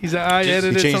 He's like, I He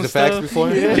edited changed some the facts stuff. before?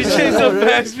 He changed the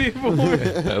facts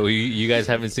before. You guys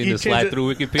haven't seen He the slide changed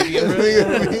through Wikipedia,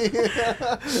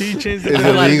 bro? He changed Is the it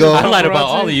I lied, illegal? I lied about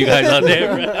all of you guys on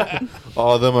there, bro.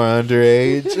 All of them are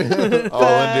underage. All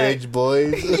underage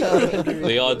boys.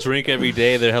 They all drink every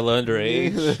day. They're hella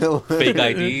underage. Fake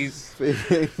IDs.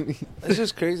 It's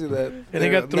just crazy that. And they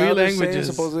got now 3 they're saying languages.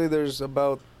 Supposedly, there's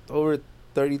about over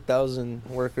 30,000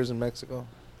 workers in Mexico,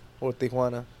 or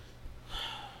Tijuana.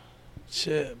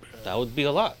 Shit, bro. That would be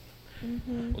a lot.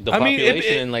 Mm-hmm. The I mean,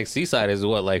 population in like Seaside is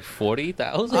what, like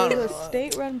 40,000? It's a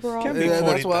state-run brawl. Can't be Yeah,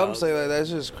 that's why I'm 40,000. saying. Like, that's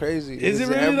just crazy. Is it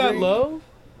really that low?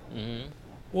 Mm-hmm.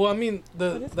 Well, I mean,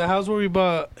 the house where we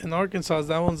bought in Arkansas,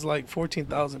 that one's like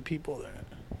 14,000 people there.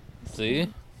 See?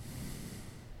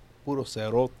 Puro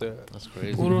cerote. That's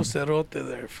crazy. Puro cerote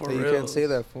there, for Hey, you real. can't say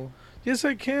that, fool. Yes,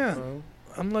 I can. Bro.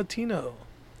 I'm Latino.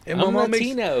 And I'm mom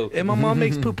Latino. Makes, and my mom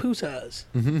makes pupusas.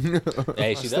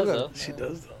 Hey, she still does, got- though. She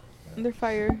does, though. They're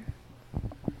fire.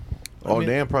 Oh, I mean-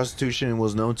 damn. Prostitution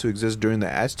was known to exist during the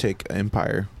Aztec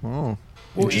Empire. Oh.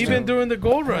 Well, Interesting. even during the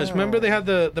gold rush, Yeah. remember they had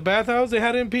the bathhouse? They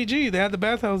had it in PG. They had the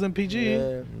bathhouse in PG.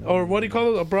 Yeah. Or what do you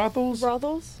call it? A brothels?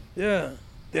 Brothels? Yeah.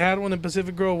 They had one in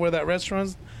Pacific Grove where that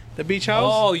restaurant's, the beach house,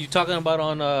 Oh, you talking about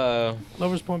on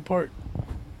Lovers Point Park.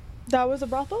 That was a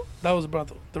brothel? That was a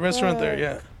brothel. The restaurant there,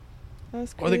 yeah.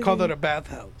 That's crazy. Or they called it a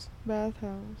bathhouse.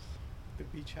 bathhouse. The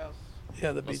beach house.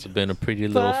 Yeah, the must beach. have been a pretty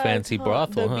little But, fancy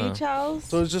brothel, the huh? beach house.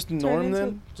 So it's just the Turn norm into-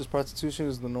 then? Just prostitution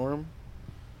is the norm?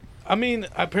 I mean,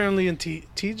 apparently in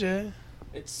TJ.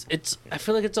 It's I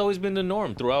feel like it's always been the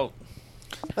norm throughout.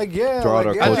 Like, yeah. Throughout like,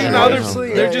 our yeah, culture, now they're-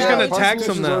 obviously, they're just gonna tax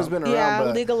them prostitution's now. always been around, Yeah,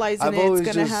 but legalizing I've it's always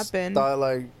gonna just happen. thought,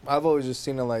 like, I've always just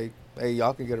seen it like, hey,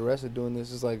 y'all can get arrested doing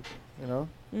this. It's like, you know?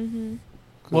 Mm-hmm.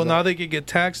 'Cause Well, I- now they could get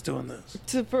taxed doing this.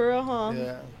 For real, huh?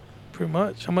 Yeah. Pretty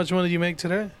much. How much money do you make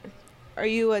today? Are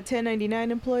you a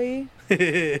 1099 employee?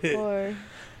 Or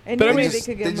any But I way mean, they just,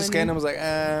 could they get just money? scanned him was like,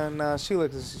 nah, she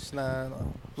looks, she's not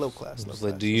low class. Low It's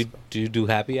like, class, do you let's go. do you do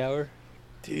happy hour?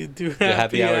 Do you do The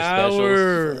happy hour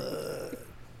hour?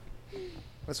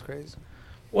 That's crazy.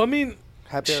 Well, I mean,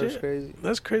 Happy hour's Shit. crazy.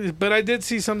 that's crazy. But I did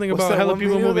see something What's about that hella one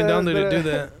people video moving that- down there to that- do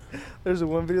that. There's a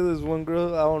one video, there's one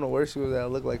girl, I don't know where she was at,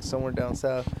 looked like somewhere down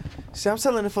south. She said, I'm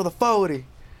selling it for the 40.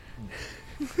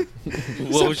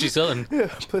 What was she selling? Yeah,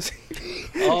 pussy.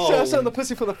 Oh. She said, I'm selling the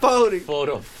pussy for the 40.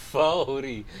 Photo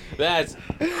 40. That's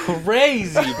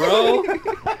crazy, bro.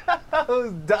 I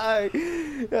was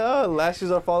dying. Yeah,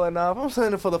 lashes are falling off. I'm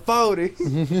selling it for the 40.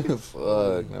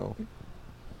 Fuck, no.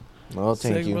 No,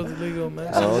 thank Sex you. was illegal,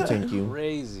 man. No, thank you.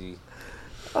 Crazy.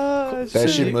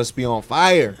 That shit must be on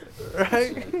fire.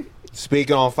 Right?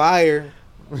 Speaking on fire,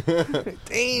 Damn.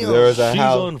 there was a She's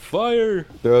house. on fire.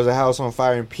 There was a house on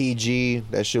fire in PG.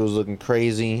 That shit was looking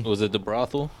crazy. Was it the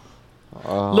brothel?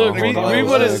 Look, read hold on. read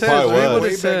what it It says. probably Read what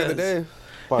was. it Way back in the says. day.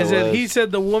 Probably It said was. he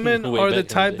said the women Way are back the in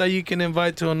the type day. that you can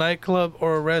invite to a nightclub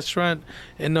or a restaurant,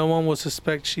 and no one will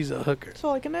suspect she's a hooker. So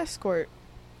like an escort.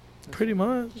 Pretty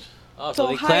much. Oh, so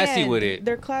they high classy end. with it.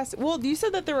 They're classy. Well, you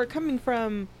said that they were coming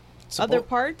from other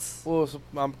parts Well,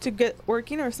 to get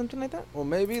working or something like that. well,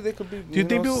 maybe they could be. Do you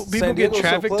think people San get Diego's so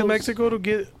trafficked to close. Mexico to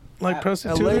get like LA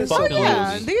prostitutes? is so Fuck Oh yeah,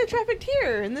 close. they get trafficked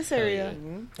here in this area.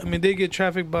 Mhm. I mean, they get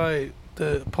trafficked by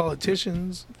the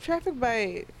politicians. Trafficked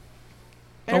by.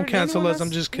 Don't cancel anyone us, I'm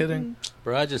that's- just kidding.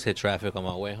 Bro, I just hit traffic on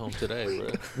my way home today, bro.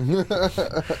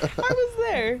 I was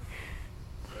there.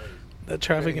 That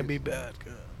traffic can be bad.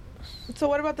 God. So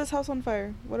what about this house on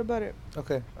fire? What about it?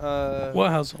 Okay. What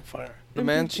house on fire? The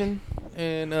mansion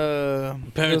and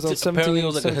Apparently, it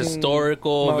was like a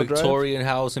historical Mile Drive. Victorian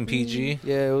house in PG.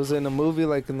 Yeah, it was in a movie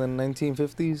like in the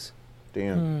 1950s.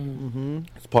 Damn. Mm-hmm.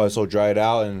 It's probably so dried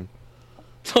out and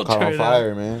So caught try on it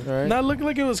fire, out. man. Right. Not looking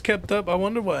like it was kept up. I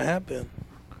wonder what happened.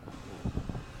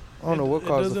 I don't know what It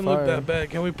caused the doesn't fire. look that bad.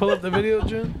 Can we pull up the video,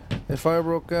 Jim? A fire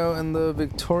broke out in the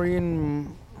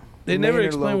Victorian. They never Manor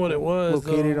explained what it was.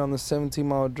 Located though. on the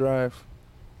 17-mile drive.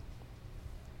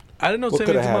 I didn't know What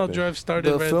coulda 17 Mile happened? Drive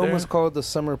started The right film there. was called The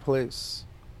Summer Place.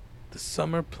 The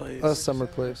Summer Place. A Summer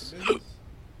Place.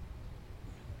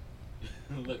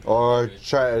 Look, Or there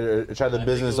try I the think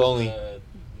business it was, only.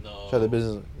 No. Try the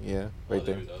business. Yeah, right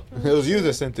there there. we go. It was you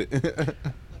that sent it. Better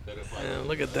find Yeah, out.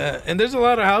 look at that. And there's a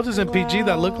lot of houses in PG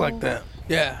that look like that.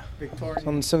 Yeah. Victoria.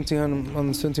 On the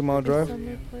 17-mile drive.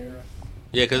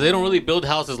 Yeah, because they don't really build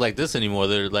houses like this anymore.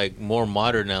 They're like more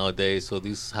modern nowadays. So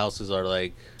these houses are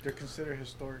like. They're considered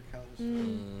historic houses.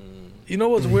 You know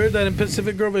what's weird? That in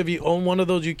Pacific Grove, if you own one of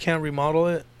those, you can't remodel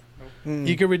it. Mm.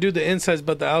 You can redo the insides,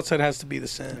 but the outside has to be the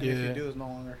same. And if you do, it's no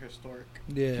longer historic.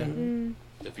 Yeah.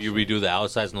 If you redo the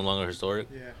outside, it's no longer historic.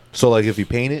 Yeah. So like if you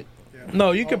paint it, Yeah.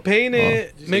 No, you can paint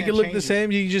it, Just make it can't look change the it.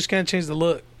 same. You just can't change the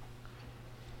look.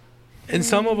 And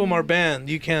some of them are banned.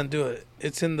 You can't do it.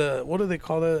 It's in the, what do they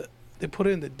call that? They put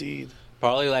it in the deed.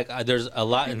 Probably like there's a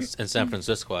lot in San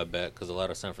Francisco, I bet, because a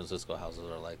lot of San Francisco houses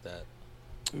are like that.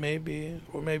 Maybe.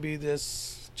 Or maybe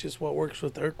that's just what works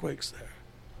with earthquakes there.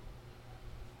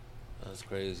 That's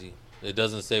crazy. It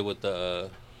doesn't say what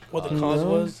the What the cause No.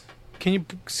 was. Can you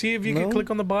see if you can No. click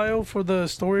on the bio for the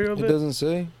story of It it? doesn't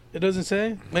say. It doesn't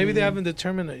say? Maybe they haven't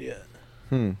determined it yet.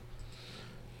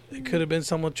 It could have been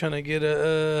someone trying to get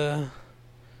a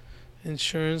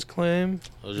insurance claim.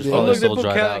 It was just Yeah. Oh, all look, they soul put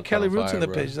dried out, Cali caught on Roots in fire, the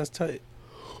bro. page. That's tight.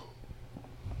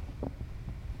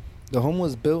 The home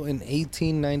was built in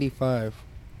 1895.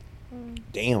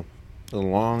 damn, a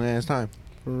long ass time.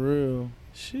 For real.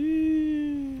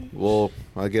 She Well,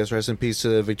 I guess rest in peace to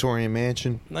the Victorian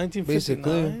Mansion.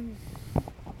 1959.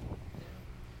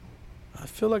 I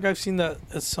feel like I've seen that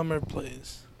at Summer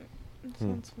Place.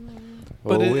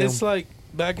 But it's like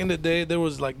back in the day, there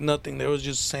was like nothing. There was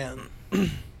just sand.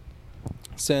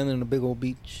 Sand in a big old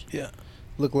beach. Yeah.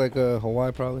 Looked like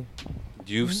Hawaii, probably.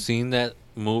 You've seen that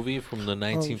movie from the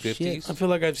shit. 1950s? I feel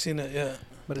like I've seen it. Yeah.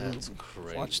 But That's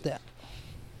crazy. watch that.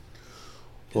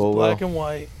 It's Oh, black well. and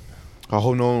white. I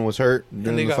hope no one was hurt And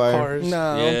during they the got fire. cars.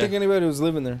 Nah, I Yeah. don't think anybody was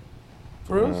living there.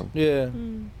 For real? Yeah.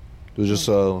 It was just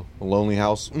a lonely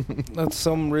house. That's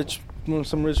some rich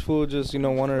fool just,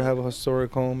 wanted to have a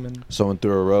historic home and Someone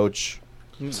threw a roach.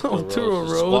 Someone threw a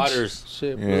roach. Squatters.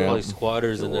 shit. Yeah. There's probably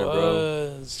squatters in there,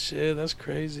 bro. Shit, that's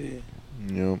crazy.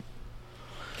 Yep.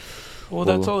 Well,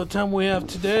 that's all the time we have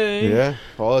today. Yeah.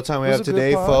 All the time we It was have a good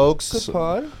today, pod. folks. Good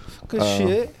pod. Good Uh,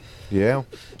 shit. Yeah.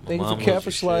 Thank you Mom for Cat loves for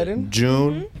your shit. sliding.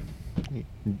 June.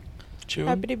 June.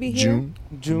 Happy to be here. June.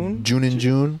 June. June and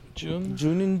June. June.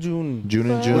 June and June. June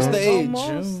and Well, What's June. the age?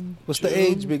 almost. What's the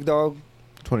age, big dog?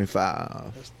 25.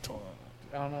 I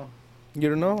don't know. You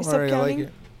don't know? You All right, I like counting?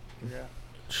 it. Yeah.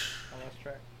 I lost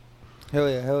track. Hell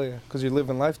yeah. Because you're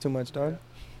living life too much, dog.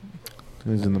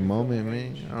 Who's in the moment,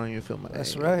 man? I don't even feel my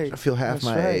That's age. right. I feel half That's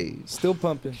my right. age. Still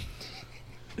pumping.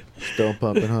 Still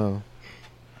pumping, huh?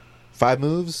 5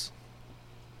 moves?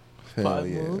 Hell 5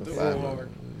 yeah. moves? 5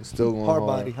 moves. Still going Hard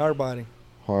hard. body. Hard body.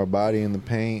 Hard body in the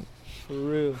paint. For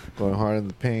real. Going hard in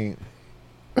the paint.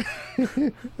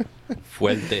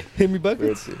 Fuerte. Hit me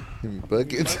buckets. Hit me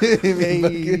buckets. Hit me Hey.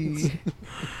 buckets.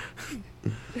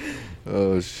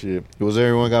 Oh, shit. What's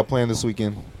everyone got planned this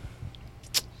weekend?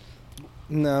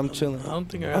 Nah, I'm chilling. I don't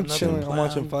think I have I'm nothing chilling. I'm planned.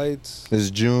 watching fights. It's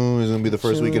June. It's going to be the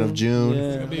first weekend of June.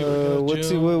 Yeah. gonna be the weekend of What's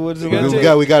June. it? What's We it?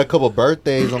 gotta We take- got a couple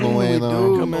birthdays on the way, We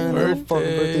though. do, man. There's fucking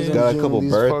birthdays in Got a June. couple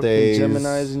These fucking birthdays.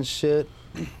 Geminis and shit.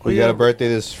 We got a birthday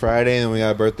this Friday, and we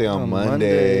got a birthday on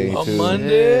Monday. On too.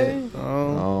 Monday? Yeah.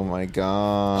 Oh. Oh my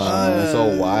god, that's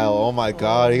so wild. Oh my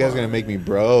god, you guys gonna make me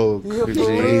broke. Yeah, for Crazy.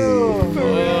 real.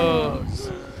 Oh,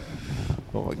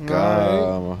 Oh my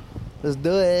god. Let's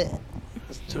do it.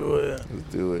 let's do it. Let's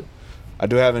do it. I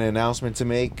do have an announcement to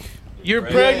make. You're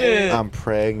pregnant. I'm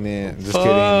pregnant. Just Fuck.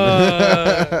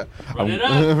 kidding. Run it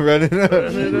up. running up.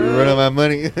 Running my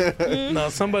money. No,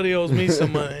 somebody owes me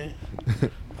some money.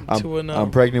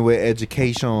 I'm pregnant with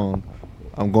education.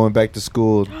 I'm going back to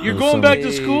school. You're going back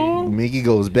to school? Mickey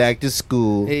goes back to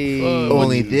school. Hey.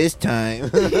 Only this time.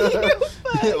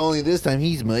 Only this time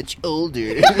he's much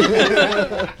older.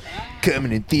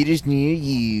 Coming in theaters near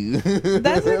you.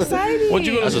 That's exciting. What'd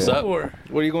you go to That's what's school up. for?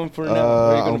 What are you going for now?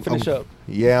 Are you going to finish up?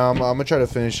 Yeah, I'm gonna try to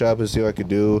finish up and see what I could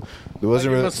do. There Like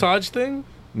wasn't a really. massage thing?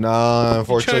 No, You trying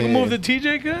unfortunately. to move the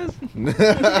TJ guys?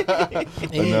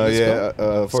 No, yeah.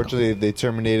 Unfortunately, they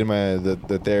terminated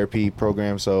the therapy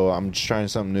program, so I'm just trying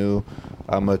something new.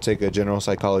 I'm gonna take a general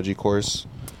psychology course.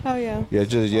 Oh yeah. Yeah,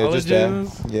 just that.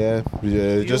 Colleges. Yeah,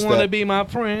 You just want to that. be my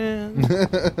friend?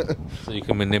 Is So you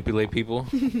can manipulate people.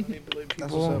 Manipulate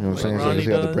That's people. what's up. You know what I'm saying? So Ronnie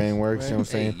see how the does. brain works. You know what I'm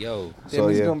saying? Hey, yo. So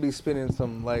He's yeah. gonna be spinning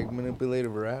some like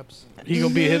manipulative raps. He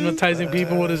gonna be hypnotizing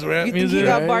people with his rap You think he music.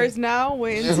 got Right. bars now?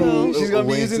 Wait until. She's gonna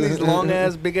be Wait using till- these long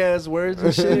ass, big ass words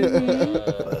and shit.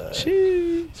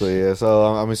 Sheesh. So yeah. So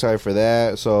I'm excited for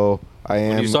that. So I am.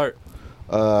 When do you start?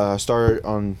 Start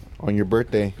on your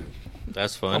birthday.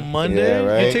 That's On fun. Monday, Yeah,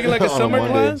 right? you taking like a On a summer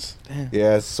Monday. class?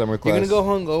 Yeah, it's summer class. You're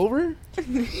gonna go hungover?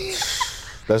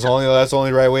 That's the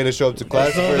only right way to show up to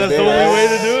class. That's first the day, only right?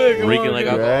 way to do it. Come Reeking on, like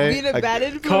dude. alcohol. Right? Being a bad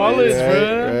influence. College, Right,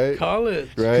 bro. right. College.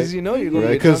 Right. Because you know you're gonna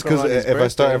Right, be because drunk around his if I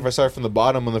birthday. start from the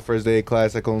bottom on the first day of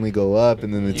class, I can only go up,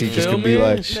 and then the teachers feel could be me?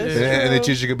 like, Shit. and the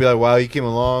True. teacher could be like, "Wow, you came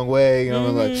a long way." You know,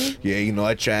 I'm Mhm. like, "Yeah, you know,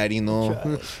 I tried, you know,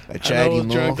 I I tried, know I you was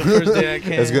know." drunk the first day I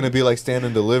came. It's gonna be like stand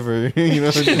and deliver, you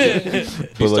know.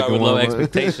 You start with low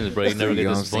expectations, bro. You never get You know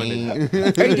what I'm disappointed.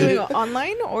 saying? Are you doing it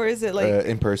online or is it like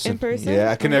in person? in person?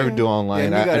 Yeah, I can never Okay. do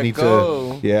online. Yeah, you I gotta need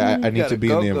go. to. Yeah, I You need to gotta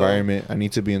be in the go. environment. I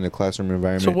need to be in the classroom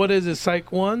environment. So what is it?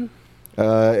 Psych 1?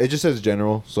 It just says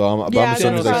general, so I'm Yeah,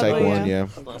 assuming it's like that's Psych probably, 1. Yeah,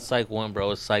 It's not Psych 1,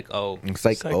 bro. It's Psych O.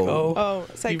 Psych Psych O. O. Oh, You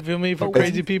psych. feel me? For Oh,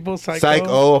 crazy people, Psych Psych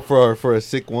O. O for a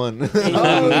sick one. Oh, shit.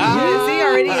 See,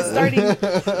 already it's starting.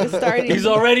 It's starting. He's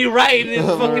already right. It's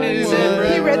fucking in his head, bro.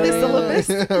 He read the syllabus.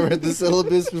 I read the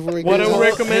syllabus before he What came I out. would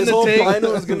recommend His to whole take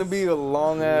final is gonna be a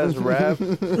long ass rap. For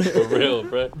real,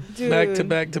 bro. Dude. back to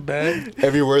back to back.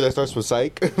 Every word that starts with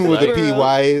psych with a Psych.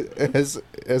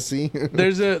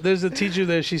 PYSC. There's a teacher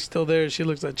there. She's still there. She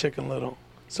looks like Chicken Little.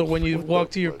 So when you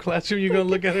walk to your classroom, you're gonna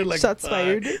look at her like, Shots "Fuck,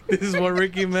 fired." This is what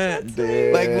Ricky meant.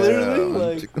 Like literally,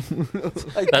 like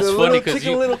That's the funny little 'cause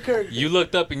Chicken you- Little character. You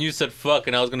looked up and you said fuck,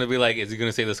 and I was gonna be like, is he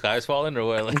gonna say the sky's falling or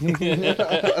what? Like,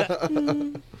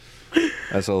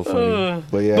 That's so funny.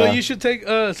 But yeah, But you should take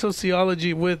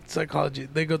sociology with psychology.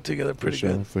 They go together pretty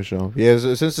good. for sure. Yeah,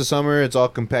 since the summer, it's all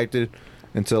compacted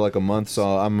into like a month,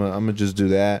 so I'm gonna just do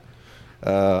that.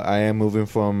 I am moving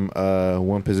from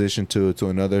one position to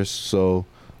another, so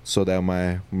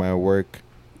that my work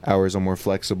hours are more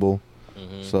flexible.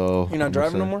 Mhm. So You're not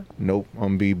driving no more? Nope, I'm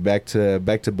gonna be back to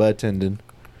butt tending.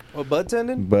 What, butt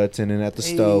tending? Butt tending at the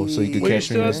stove, so you can Were you catch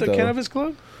me still in at the the stove. cannabis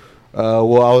club?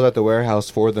 Well, I was at the warehouse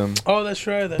for them, Oh, that's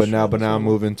right. That's but now right, I'm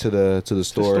moving to the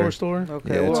store. Store.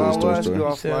 Okay, Yeah, well, to the I'll store, ask store. you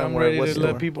You said offline I'm where ready what to store.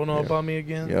 let people know Yeah. about me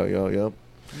again. Yep.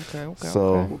 Okay, okay. So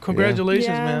okay. Well, congratulations,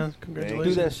 Yeah. man. Do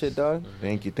Congratulations. that shit, dog.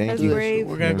 Thank you, That's thank you. brave.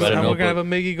 We're gonna Better go, know, we're gonna have but- a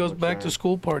Miggy goes back to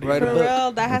school party. Right. For a book.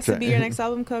 real, that has to Okay. be your next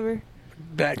album cover.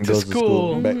 Back to Goes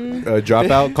school. Back,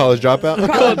 dropout, college dropout.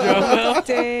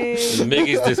 Dang.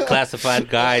 Mickey's declassified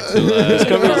guide to Just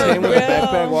cover his head with a Real.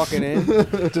 backpack walking in.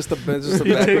 Just a He, takes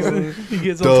backpack. it, he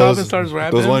gets on top and starts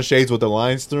rapping. Those one shades with the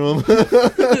lines through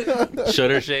them.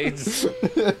 shutter shades.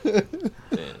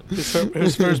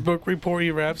 His first book report,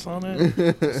 he raps on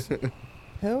it.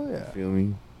 Hell yeah. Feel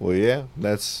me? Well, yeah,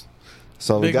 that's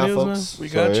all we Big got, news, folks. man. We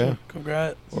So, got yeah. you.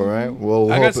 Congrats. All right.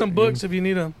 Well, I hope got some books if you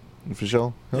need them. for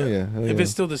sure. Hell yeah. Hell If yeah.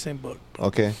 it's still the same book.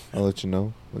 Okay, I'll let you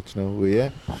know. Well, yeah.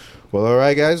 Well, all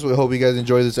right, guys. We hope you guys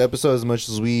enjoyed this episode as much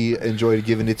as we enjoyed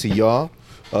giving it to y'all.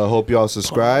 Hope y'all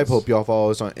subscribe. Hope y'all follow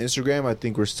us on Instagram. I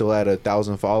think we're still at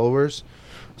 1,000 followers.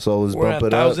 So let's We're bump at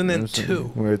it up.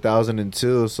 1,002. We're at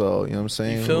 1,002. So you know what I'm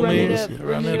saying. You feel Run me? it up.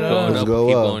 Run it Going up. Let's up, go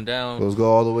keep up. going down. Let's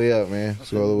go all the way up, man.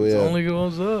 Let's go all the way It up. only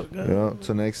goes up. Yeah.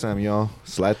 Till next time, y'all.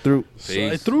 Slide through.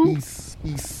 Slide Peace. through.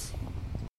 Peace.